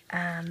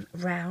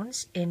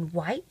rounds in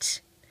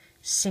white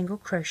single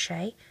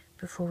crochet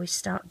before we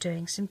start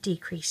doing some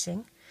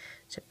decreasing.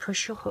 So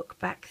push your hook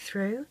back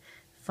through,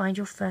 find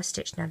your first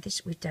stitch. Now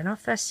this, we've done our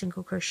first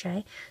single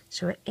crochet,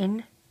 so we're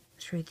in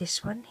through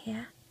this one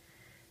here,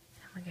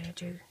 and we're going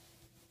to do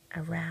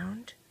a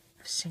round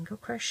of single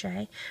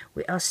crochet.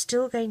 We are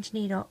still going to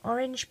need our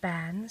orange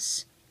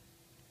bands.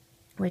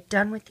 We're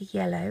done with the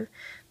yellow,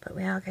 but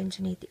we are going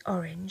to need the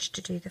orange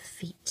to do the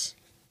feet.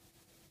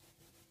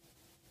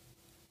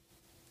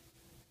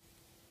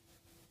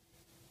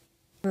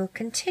 We'll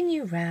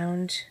continue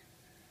round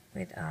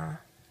with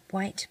our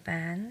white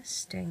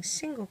bands, doing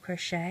single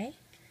crochet.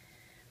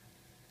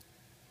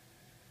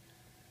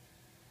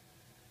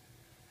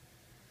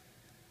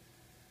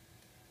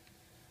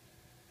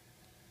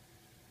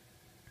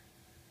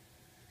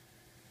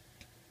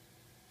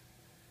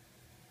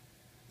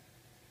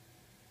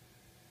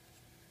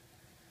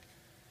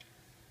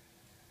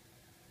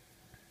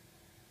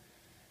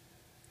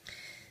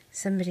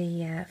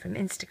 Somebody from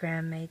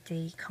Instagram made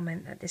the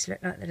comment that this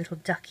looked like the little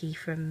ducky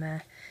from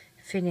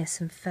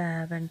Phineas and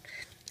Ferb, and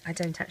I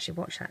don't actually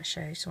watch that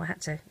show, so I had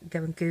to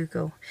go and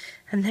Google,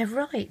 and they're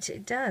right,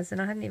 it does,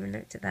 and I hadn't even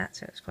looked at that,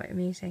 so it's quite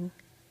amusing.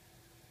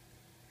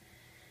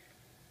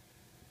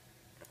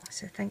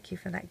 So thank you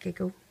for that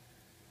giggle.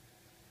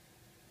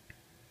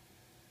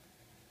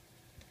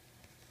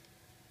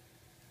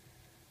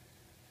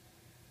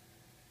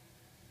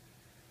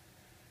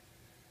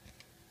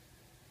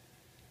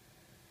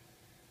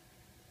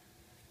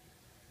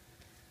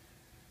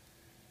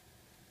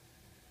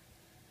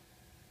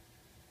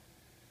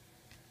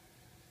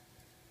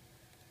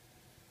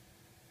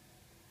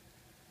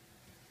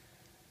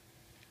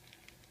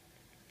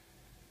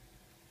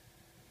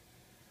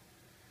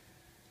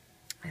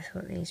 I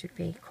thought these would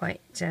be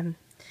quite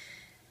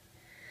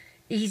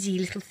easy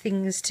little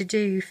things to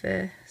do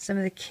for some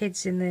of the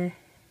kids in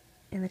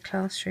the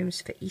classrooms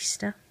for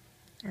Easter,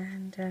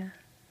 and the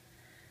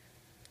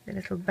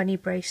little bunny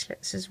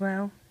bracelets as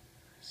well.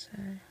 So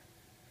I'm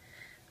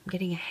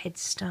getting a head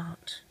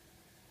start.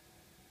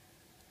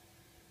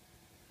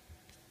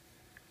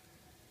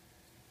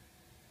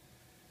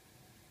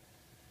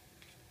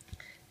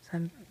 So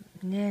I'm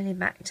nearly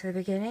back to the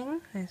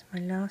beginning. There's my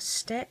last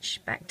stitch,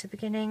 back to the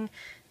beginning.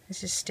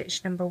 This is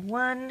stitch number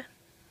 1,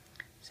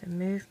 so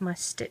move my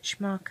stitch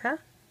marker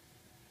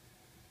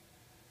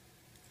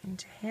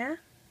into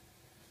here.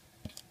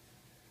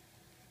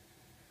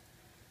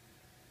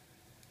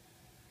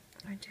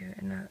 I do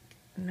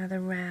another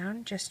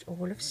round, just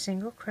all of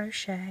single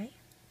crochet.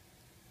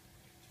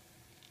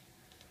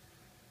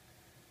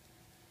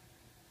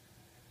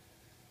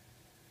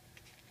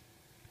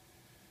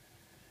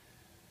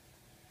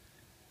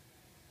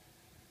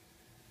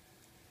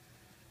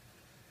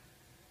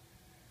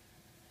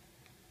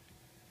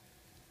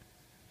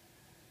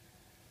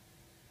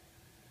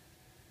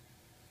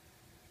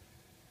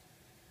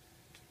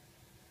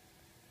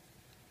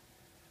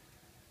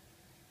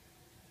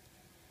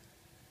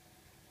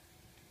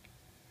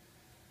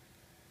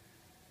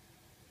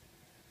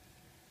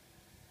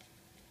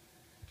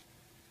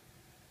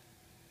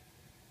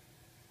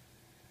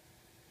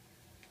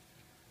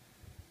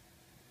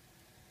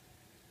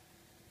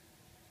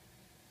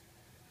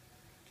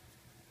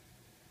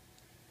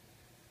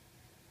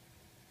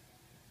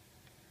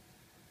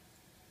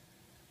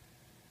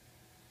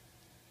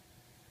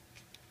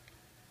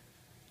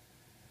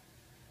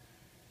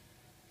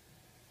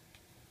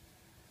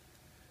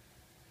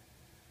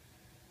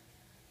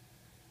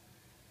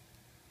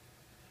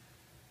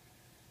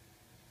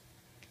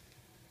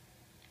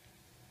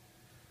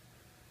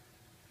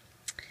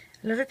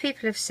 A lot of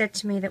people have said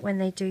to me that when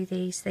they do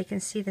these, they can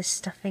see the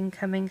stuffing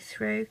coming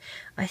through.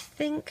 I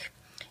think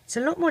it's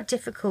a lot more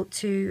difficult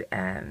to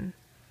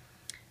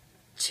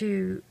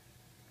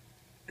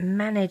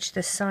manage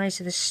the size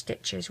of the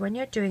stitches. When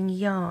you're doing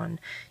yarn,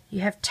 you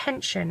have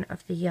tension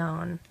of the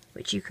yarn,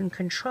 which you can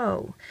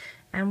control.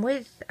 And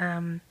with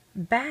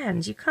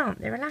bands, you can't.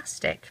 They're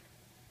elastic.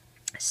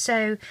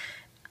 So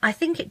I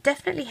think it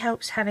definitely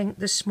helps having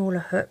the smaller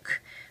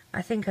hook.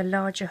 I think a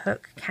larger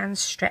hook can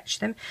stretch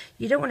them.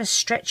 You don't want to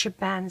stretch your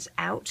bands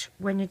out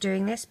when you're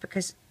doing this,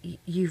 because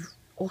you've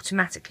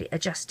automatically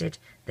adjusted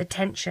the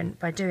tension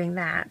by doing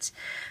that.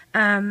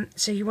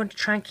 So you want to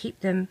try and keep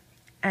them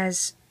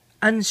as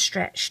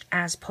unstretched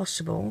as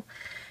possible.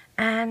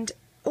 And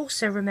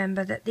also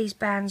remember that these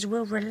bands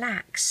will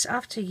relax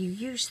after you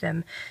use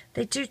them.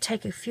 They do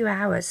take a few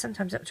hours,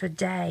 sometimes up to a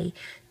day,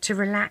 to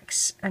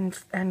relax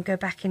and go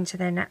back into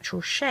their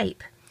natural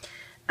shape.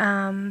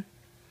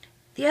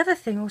 The other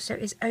thing also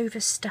is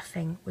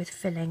overstuffing with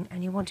filling,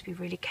 and you want to be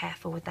really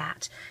careful with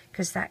that,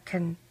 because that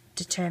can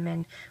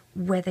determine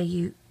whether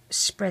you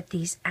spread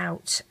these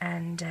out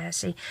and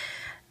see.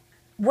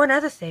 One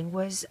other thing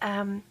was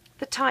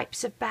the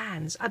types of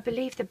bands. I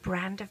believe the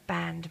brand of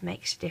band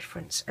makes a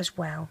difference as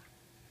well.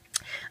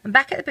 I'm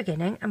back at the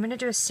beginning. I'm going to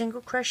do a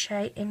single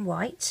crochet in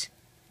white,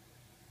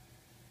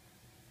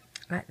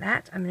 like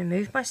that. I'm going to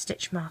move my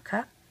stitch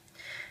marker.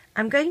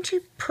 I'm going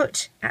to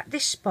put at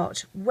this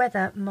spot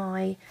whether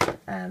my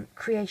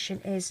creation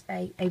is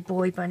a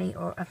boy bunny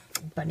or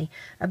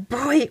a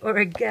boy or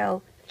a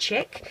girl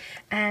chick,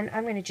 and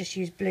I'm going to just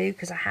use blue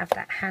because I have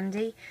that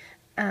handy.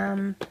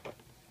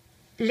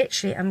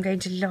 Literally, I'm going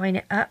to line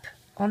it up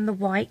on the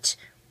white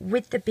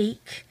with the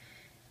beak,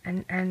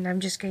 and I'm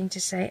just going to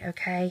say,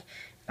 okay,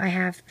 I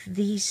have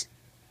these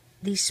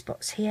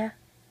spots here.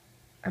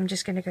 I'm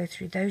just going to go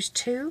through those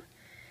two.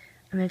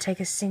 I'm going to take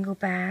a single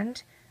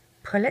band,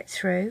 pull it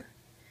through,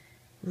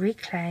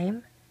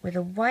 reclaim with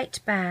a white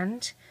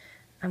band.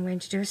 I'm going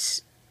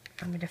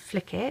to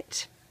flick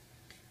it,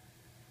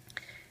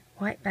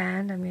 white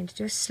band, I'm going to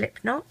do a slip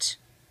knot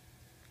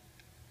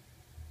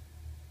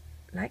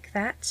like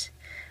that,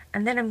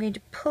 and then I'm going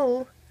to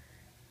pull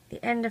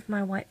the end of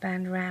my white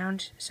band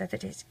around so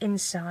that it's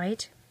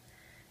inside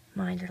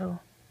my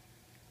little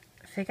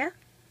figure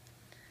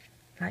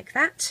like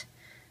that,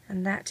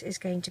 and that is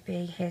going to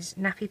be his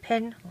nappy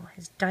pin or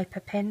his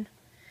diaper pin,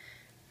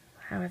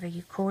 however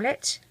you call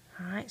it.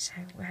 Alright, so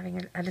we're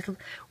having a little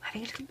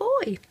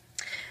boy.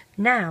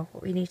 Now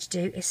what we need to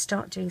do is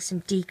start doing some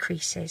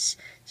decreases.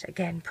 So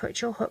again,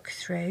 put your hook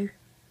through,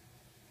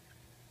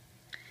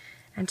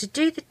 and to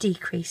do the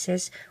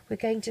decreases we're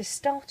going to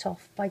start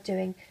off by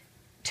doing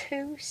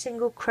 2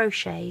 single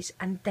crochets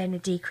and then a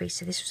decrease.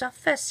 So this was our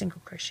first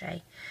single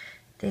crochet,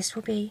 this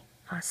will be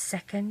our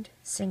second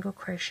single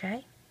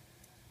crochet,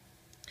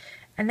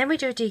 and then we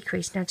do a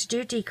decrease. Now to do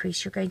a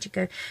decrease you're going to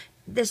go,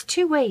 there's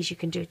 2 ways you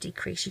can do a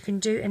decrease. You can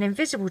do an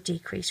invisible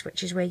decrease,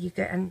 which is where you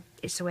go, and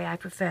it's the way I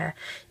prefer,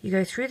 you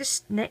go through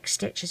the next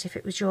stitch as if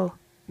it was your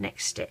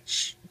next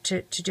stitch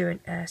to do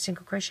a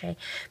single crochet,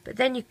 but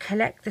then you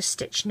collect the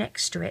stitch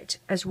next to it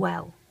as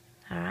well.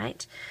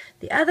 Alright,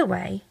 the other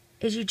way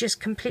is you just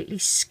completely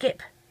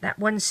skip that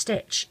one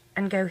stitch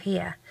and go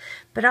here,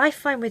 but I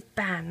find with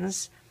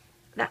bands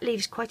that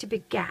leaves quite a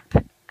big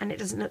gap and it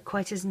doesn't look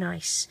quite as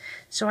nice,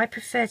 so I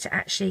prefer to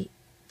actually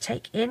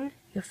take in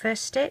your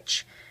first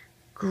stitch,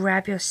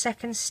 grab your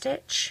second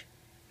stitch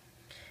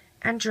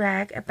and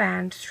drag a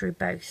band through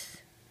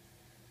both,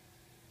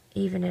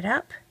 even it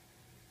up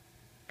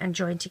and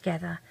join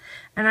together,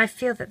 and I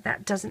feel that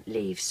that doesn't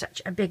leave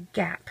such a big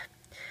gap.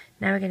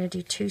 Now we're going to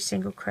do 2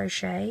 single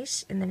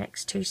crochets in the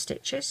next 2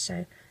 stitches,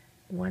 so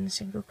 1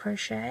 single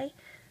crochet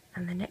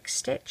and the next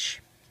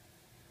stitch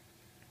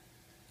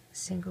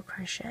single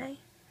crochet,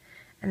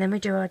 and then we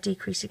do our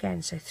decrease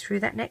again. So through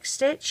that next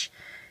stitch,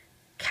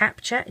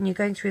 capture, and you're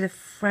going through the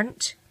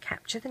front,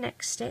 capture the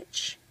next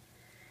stitch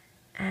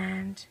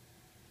and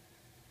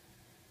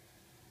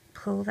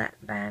pull that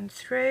band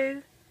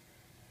through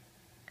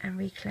and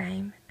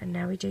reclaim, and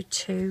now we do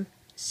 2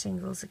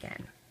 singles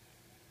again.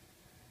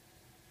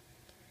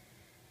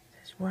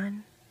 There's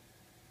 1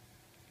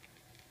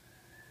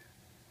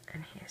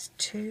 and here's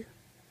 2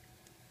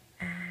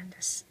 and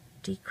a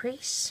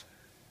decrease.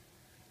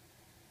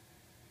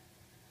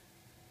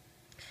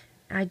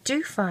 I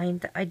do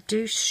find that I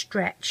do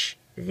stretch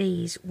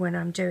these when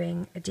I'm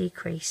doing a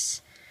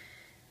decrease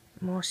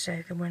more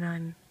so than when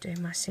I'm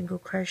doing my single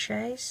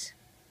crochets.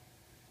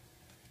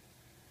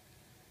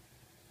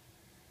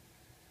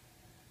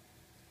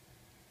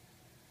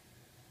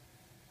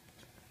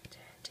 Do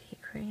a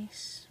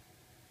decrease.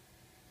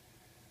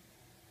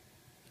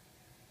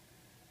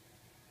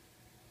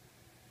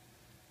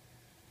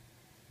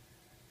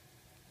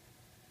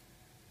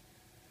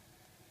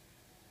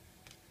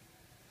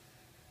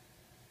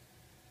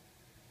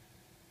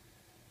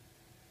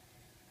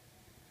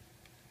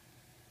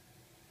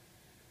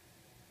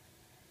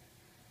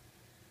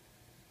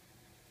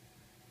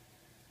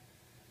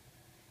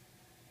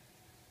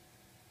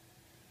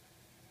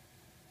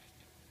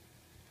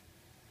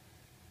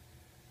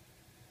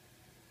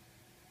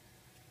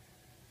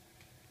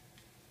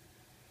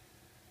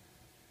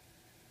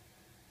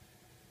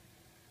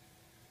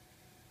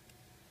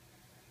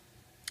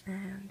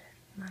 And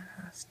my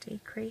last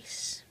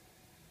decrease,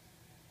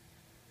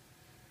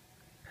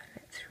 pull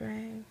it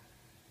through,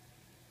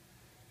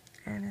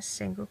 and a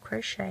single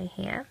crochet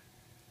here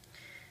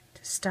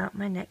to start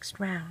my next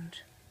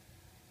round,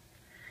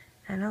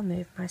 and I'll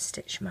move my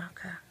stitch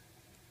marker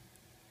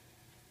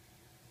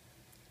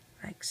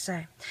like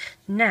so.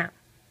 Now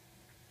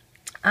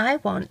I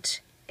want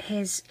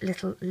his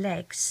little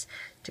legs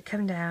to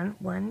come down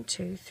 1,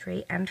 2,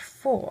 3 and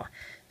 4.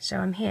 So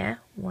I'm here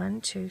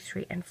 1, 2,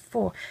 3 and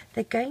 4.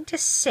 They're going to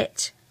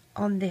sit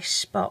on this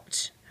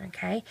spot.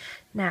 Okay,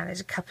 now there's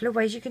a couple of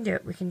ways you can do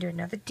it. We can do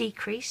another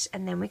decrease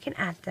and then we can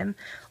add them,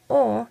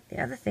 or the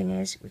other thing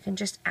is we can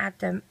just add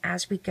them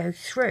as we go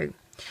through.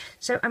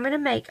 So I'm going to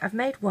make, I've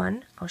made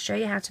one, I'll show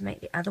you how to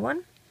make the other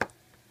one.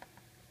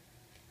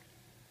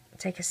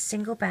 Take a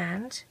single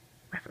band,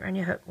 wrap it around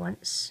your hook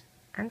once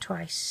and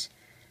twice,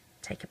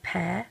 take a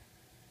pair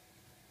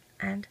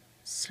and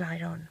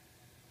slide on.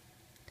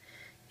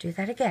 Do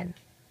that again,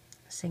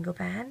 a single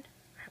band,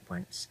 wrap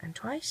once and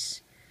twice,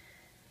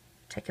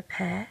 take a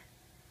pair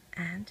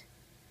and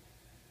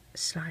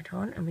slide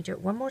on, and we do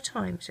it one more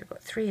time, so we've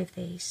got 3 of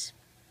these.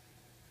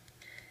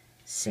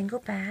 Single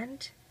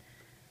band,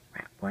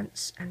 wrap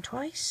once and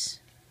twice,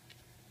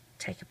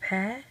 take a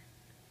pair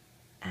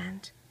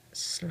and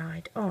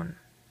slide on.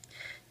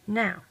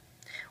 Now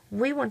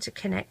we want to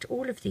connect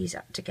all of these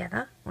up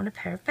together on a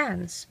pair of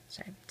bands,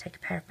 so take a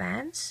pair of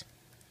bands,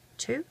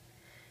 2,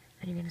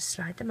 and you're going to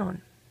slide them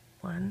on,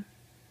 1,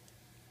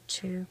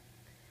 2,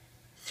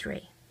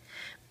 3.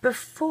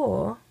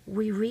 Before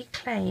we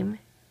reclaim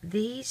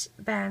these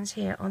bands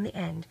here on the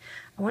end,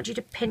 I want you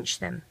to pinch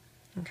them,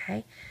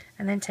 okay,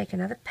 and then take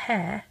another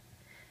pair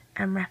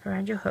and wrap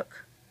around your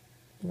hook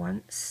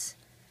once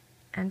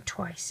and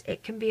twice.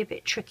 It can be a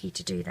bit tricky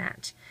to do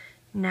that.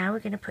 Now we're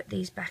going to put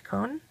these back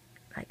on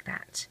like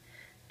that.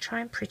 try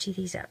and pretty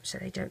these up so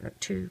they don't look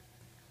too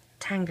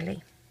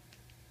tangly.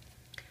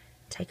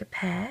 Take a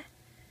pair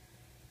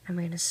and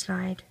we're going to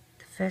slide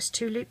the first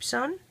 2 loops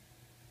on,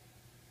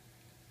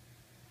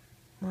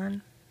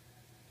 1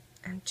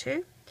 and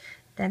 2,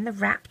 then the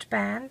wrapped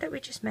band that we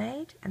just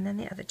made, and then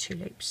the other 2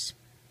 loops.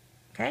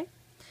 Okay,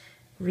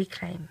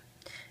 reclaim.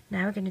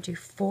 Now we're going to do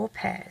 4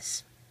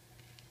 pairs.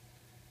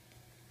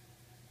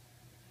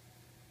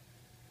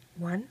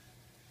 1,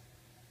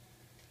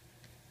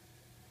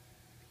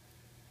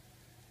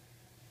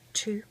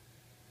 2,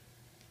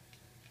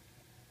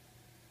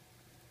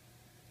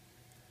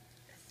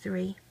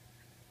 3,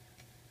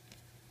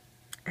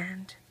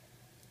 and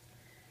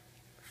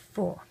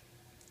 4.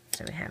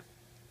 So we have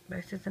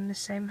both of them the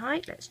same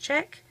height. Let's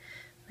check.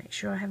 Make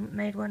sure I haven't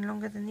made one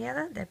longer than the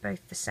other. They're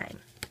both the same.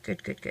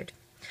 Good, good, good.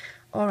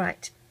 All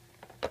right.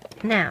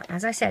 Now,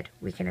 as I said,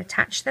 we can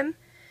attach them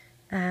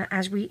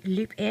as we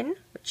loop in,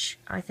 which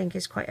I think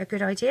is quite a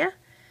good idea.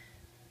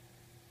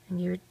 And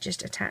you would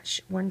just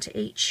attach one to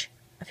each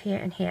of here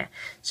and here.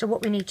 So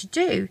what we need to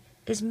do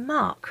is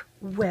mark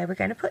where we're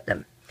going to put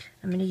them.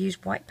 I'm going to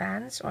use white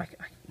bands, or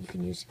you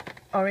can use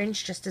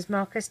orange just as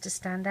markers to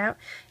stand out.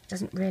 It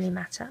doesn't really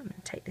matter. I'm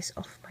going to take this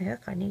off my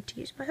hook. I need to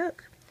use my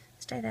hook.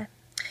 Stay there.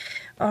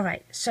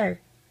 Alright, so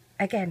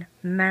again,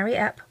 marry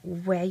up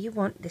where you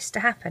want this to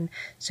happen.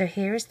 So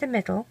here is the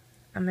middle.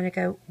 I'm going to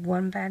go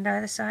 1 band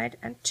either side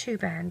and 2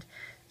 band.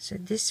 So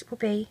this will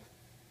be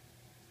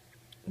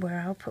where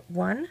I'll put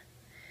 1,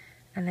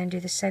 and then do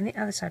the same the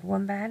other side,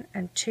 1 band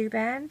and 2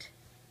 band.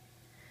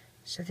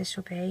 So this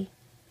will be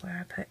where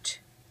I put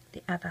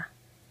the other.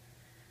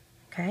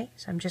 Okay,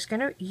 so I'm just going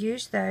to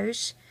use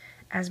those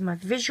as my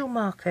visual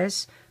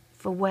markers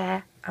for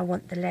where I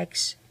want the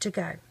legs to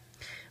go.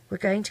 We're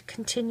going to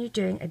continue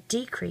doing a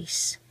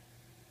decrease.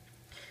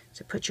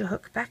 So put your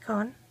hook back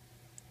on,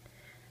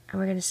 and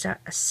we're going to start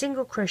a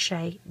single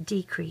crochet,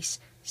 decrease,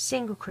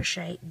 single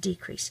crochet,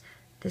 decrease.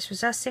 This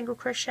was our single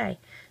crochet,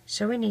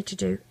 so we need to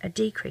do a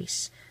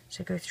decrease.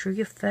 So go through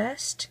your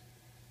first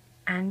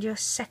and your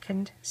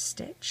second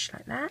stitch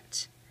like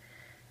that.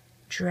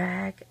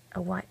 Drag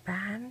a white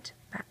band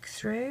back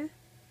through,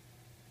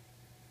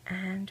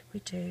 and we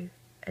do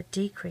a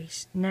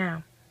decrease.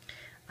 Now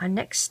our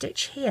next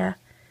stitch here,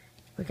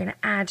 we're going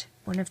to add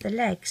one of the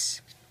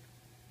legs,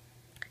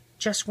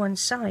 just one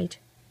side.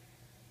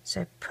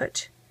 So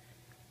put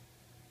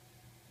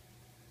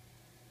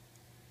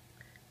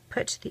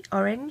the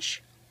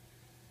orange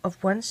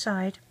of one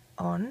side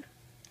on,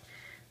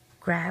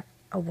 grab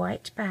a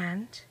white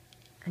band,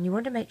 and you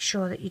want to make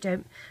sure that you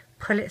don't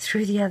pull it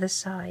through the other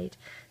side.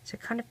 So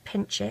kind of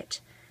pinch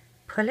it,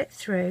 pull it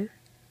through,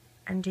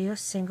 and do your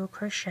single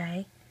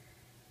crochet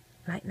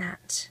like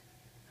that.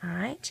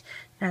 Alright,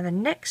 now the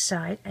next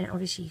side, and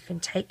obviously you can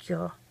take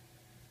your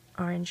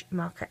orange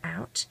marker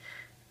out.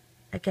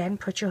 Again,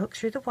 put your hook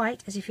through the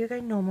white as if you're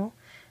going normal,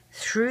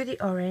 through the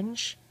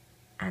orange,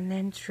 and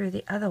then through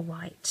the other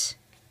white,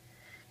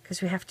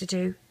 because we have to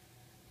do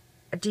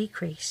a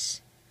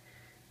decrease.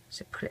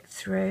 So pull it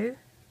through,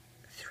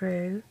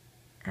 through,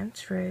 and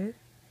through,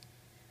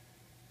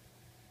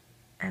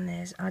 and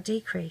there's our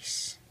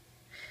decrease.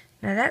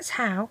 Now that's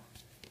how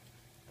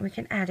we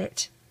can add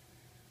it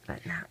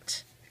like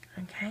that.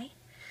 Okay,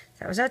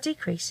 that was our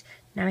decrease.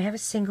 Now we have a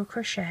single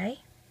crochet,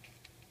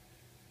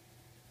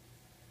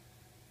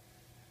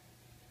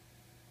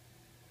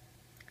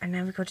 and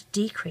now we've got a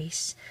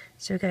decrease.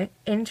 So we're going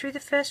in through the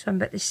first one,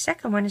 but the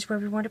second one is where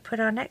we want to put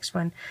our next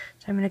one.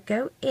 So I'm going to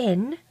go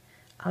in,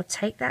 I'll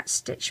take that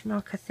stitch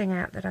marker thing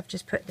out that I've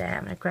just put there,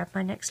 I'm going to grab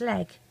my next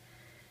leg,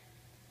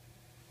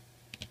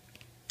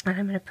 and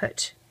I'm going to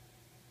put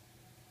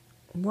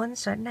one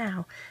side.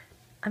 Now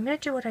I'm going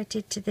to do what I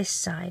did to this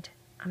side.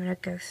 I'm going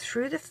to go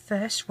through the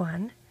first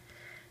one,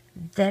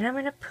 then I'm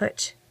going to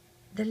put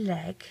the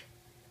leg,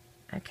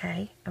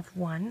 okay, of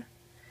one.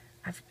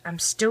 I'm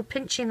still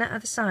pinching that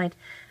other side,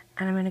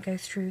 and I'm going to go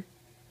through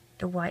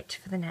the white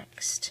for the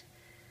next,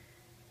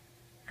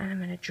 and I'm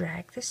going to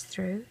drag this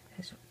through.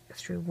 There's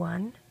through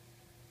one.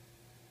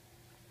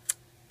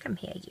 Come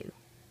here, you.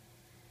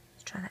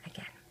 Let's try that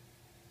again.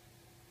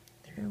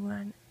 Through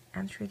one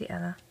and through the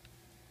other,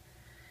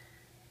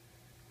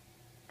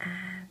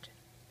 and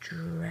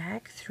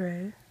drag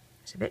through.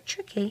 It's a bit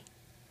tricky.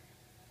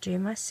 Do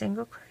my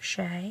single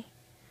crochet,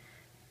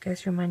 go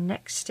through my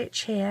next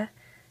stitch here,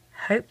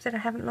 hope that I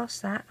haven't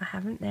lost that. I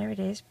haven't. There it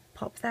is.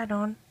 Pop that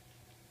on,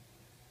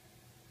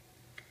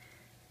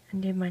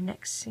 and do my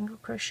next single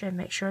crochet.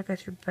 Make sure I go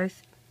through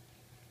both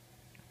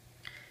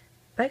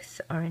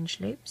orange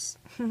loops.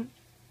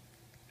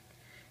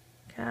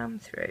 Come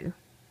through.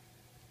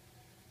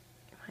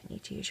 You might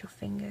need to use your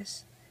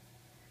fingers.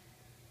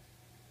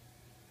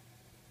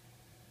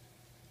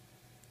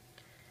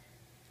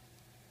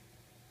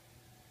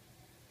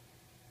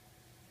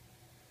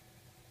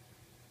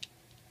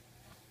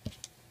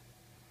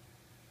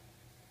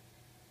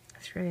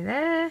 Through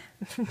there.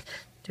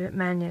 Do it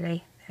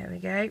manually. There we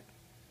go.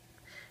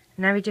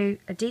 Now we do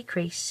a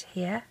decrease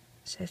here.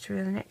 So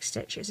through the next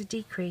stitch is a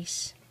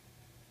decrease.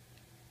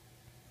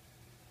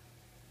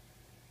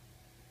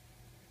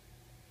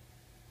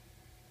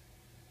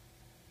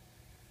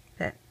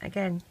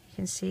 again you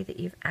can see that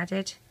you've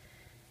added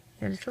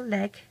your little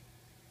leg.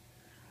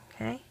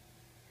 Okay,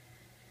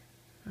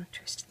 I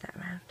twisted that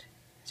around.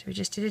 So we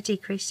just did a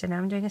decrease, so now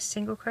I'm doing a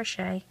single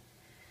crochet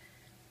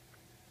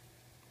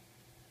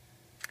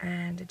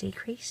and a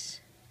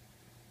decrease,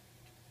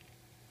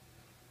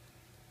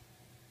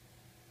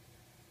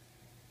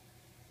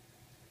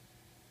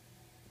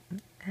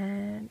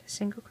 and a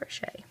single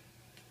crochet.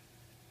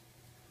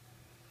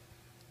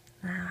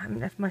 Now I haven't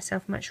left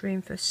myself much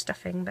room for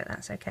stuffing, but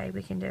that's okay,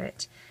 we can do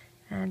it,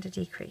 and a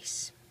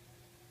decrease.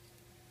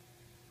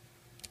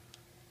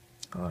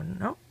 Or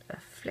not, a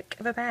flick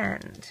of a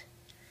band.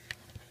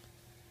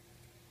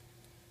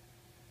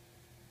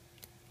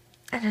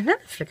 And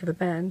another flick of a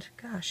band,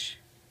 gosh.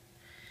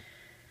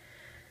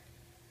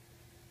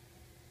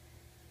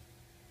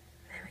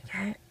 There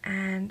we go,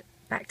 and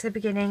back to the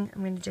beginning.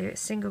 I'm going to do a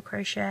single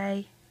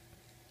crochet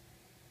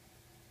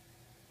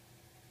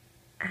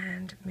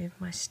and move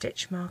my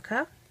stitch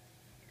marker.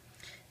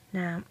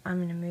 Now I'm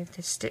going to move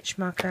this stitch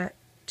marker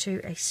to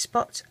a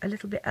spot a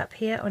little bit up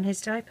here on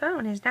his diaper,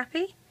 on his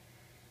nappy,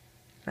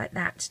 like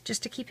that,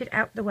 just to keep it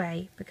out the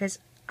way, because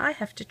I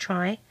have to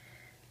try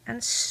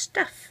and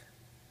stuff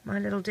my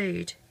little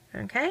dude.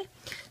 Okay,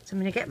 so I'm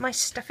going to get my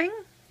stuffing,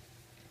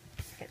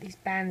 get these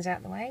bands out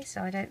of the way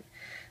so I don't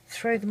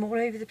throw them all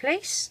over the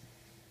place.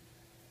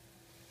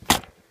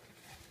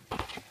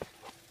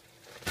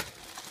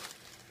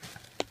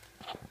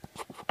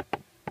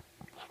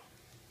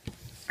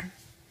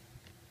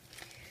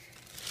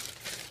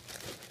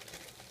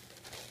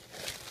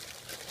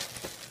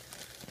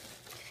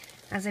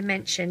 As I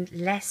mentioned,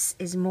 less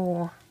is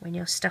more when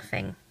you're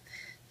stuffing,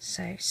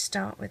 so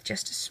start with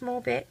just a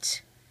small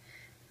bit.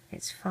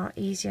 It's far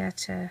easier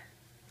to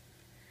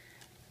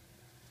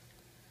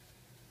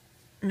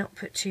not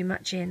put too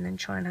much in than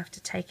try and have to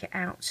take it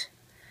out.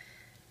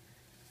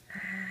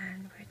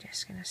 And we're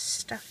just going to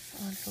stuff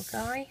our little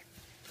guy.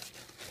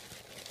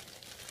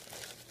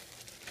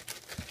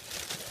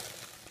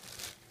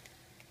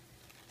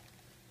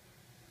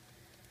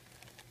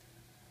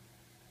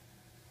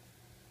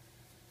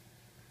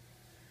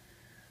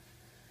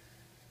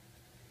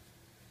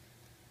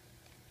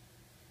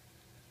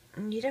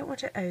 And you don't want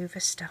to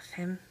overstuff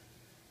him.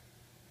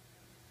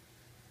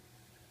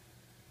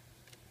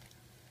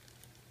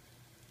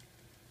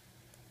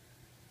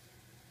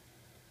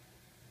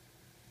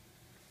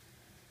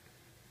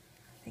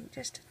 I think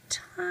just a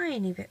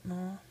tiny bit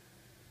more.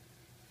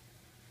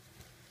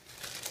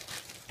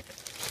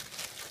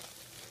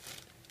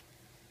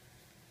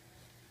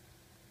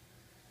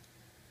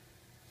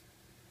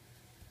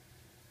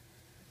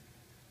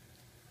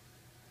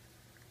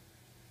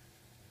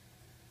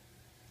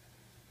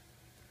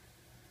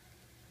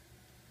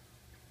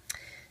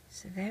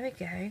 So there we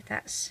go,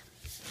 that's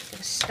a bit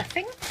of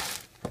stuffing.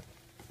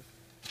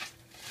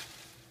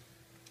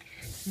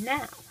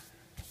 Now,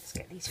 let's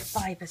get these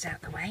fibres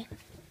out the way.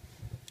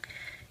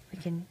 We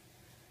can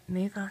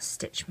move our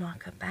stitch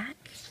marker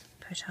back,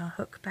 put our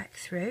hook back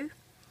through,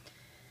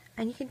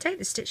 and you can take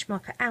the stitch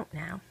marker out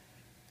now,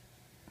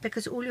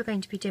 because all you're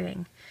going to be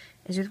doing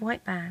is with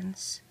white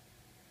bands,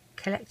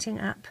 collecting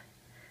up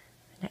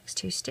the next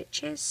 2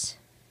 stitches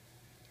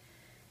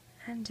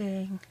and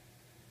doing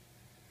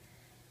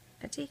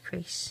a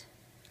decrease.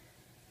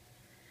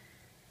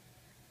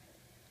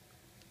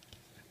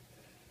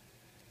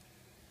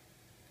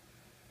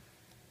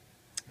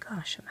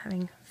 Gosh, I'm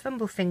having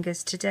fumble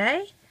fingers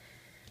today.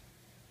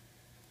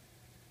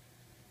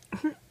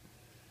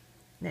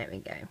 There we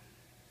go.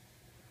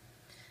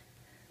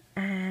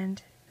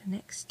 And the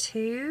next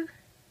 2,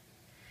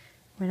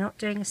 we're not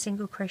doing a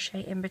single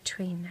crochet in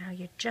between now,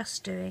 you're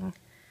just doing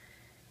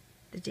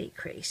the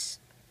decrease.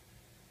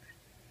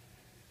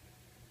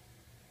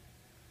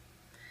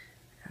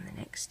 And the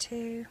next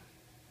 2.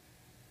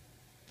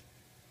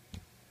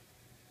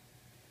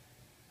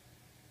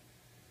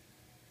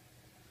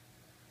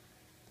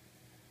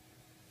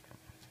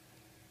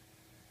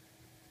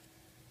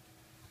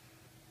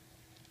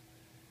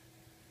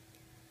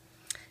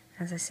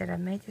 As I said, I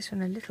made this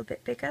one a little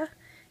bit bigger.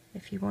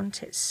 If you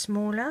want it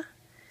smaller,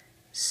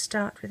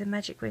 start with a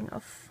magic ring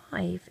of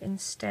 5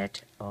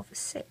 instead of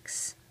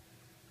 6.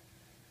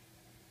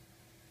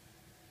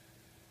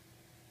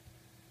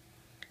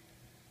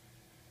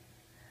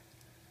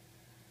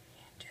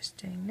 Just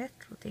doing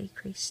little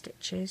decrease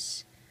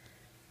stitches.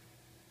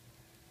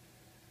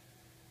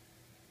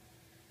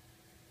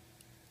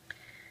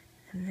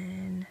 And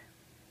then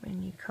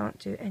when you can't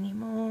do any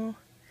more,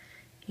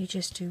 you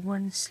just do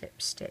 1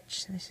 slip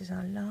stitch. So this is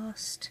our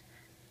last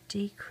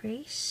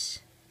decrease.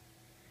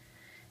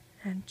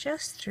 And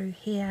just through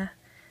here,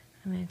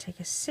 I'm going to take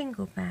a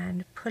single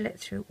band, pull it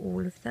through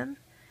all of them,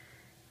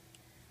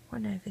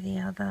 one over the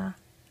other,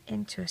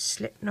 into a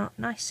slip knot,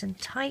 nice and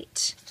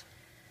tight.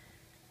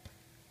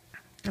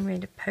 I'm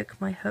going to poke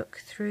my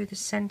hook through the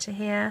center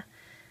here,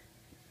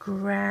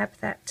 grab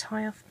that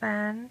tie-off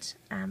band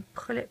and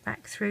pull it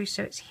back through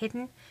so it's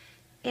hidden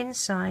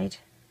inside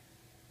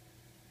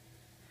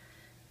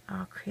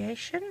our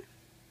creation.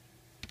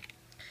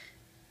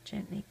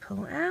 Gently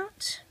pull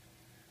out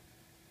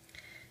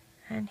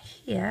And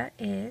here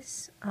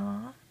is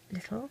our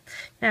little,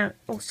 now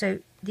also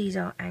these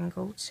are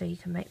angled, so you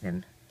can make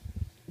them,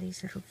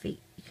 these little feet,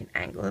 you can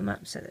angle them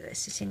up so that they're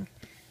sitting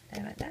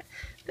there like that.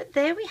 But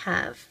there we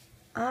have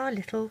our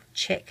little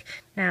chick.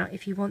 Now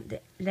if you want the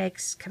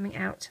legs coming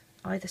out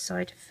either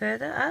side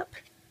further up,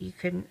 you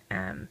can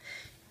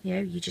you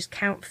know, you just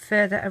count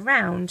further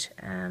around.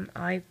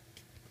 I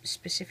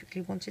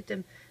specifically wanted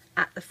them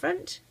at the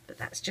front, but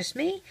that's just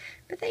me.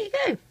 But there you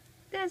go,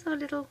 there's our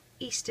little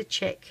Easter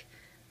chick.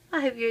 I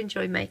hope you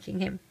enjoy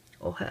making him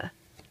or her.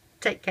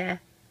 Take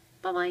care.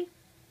 Bye bye.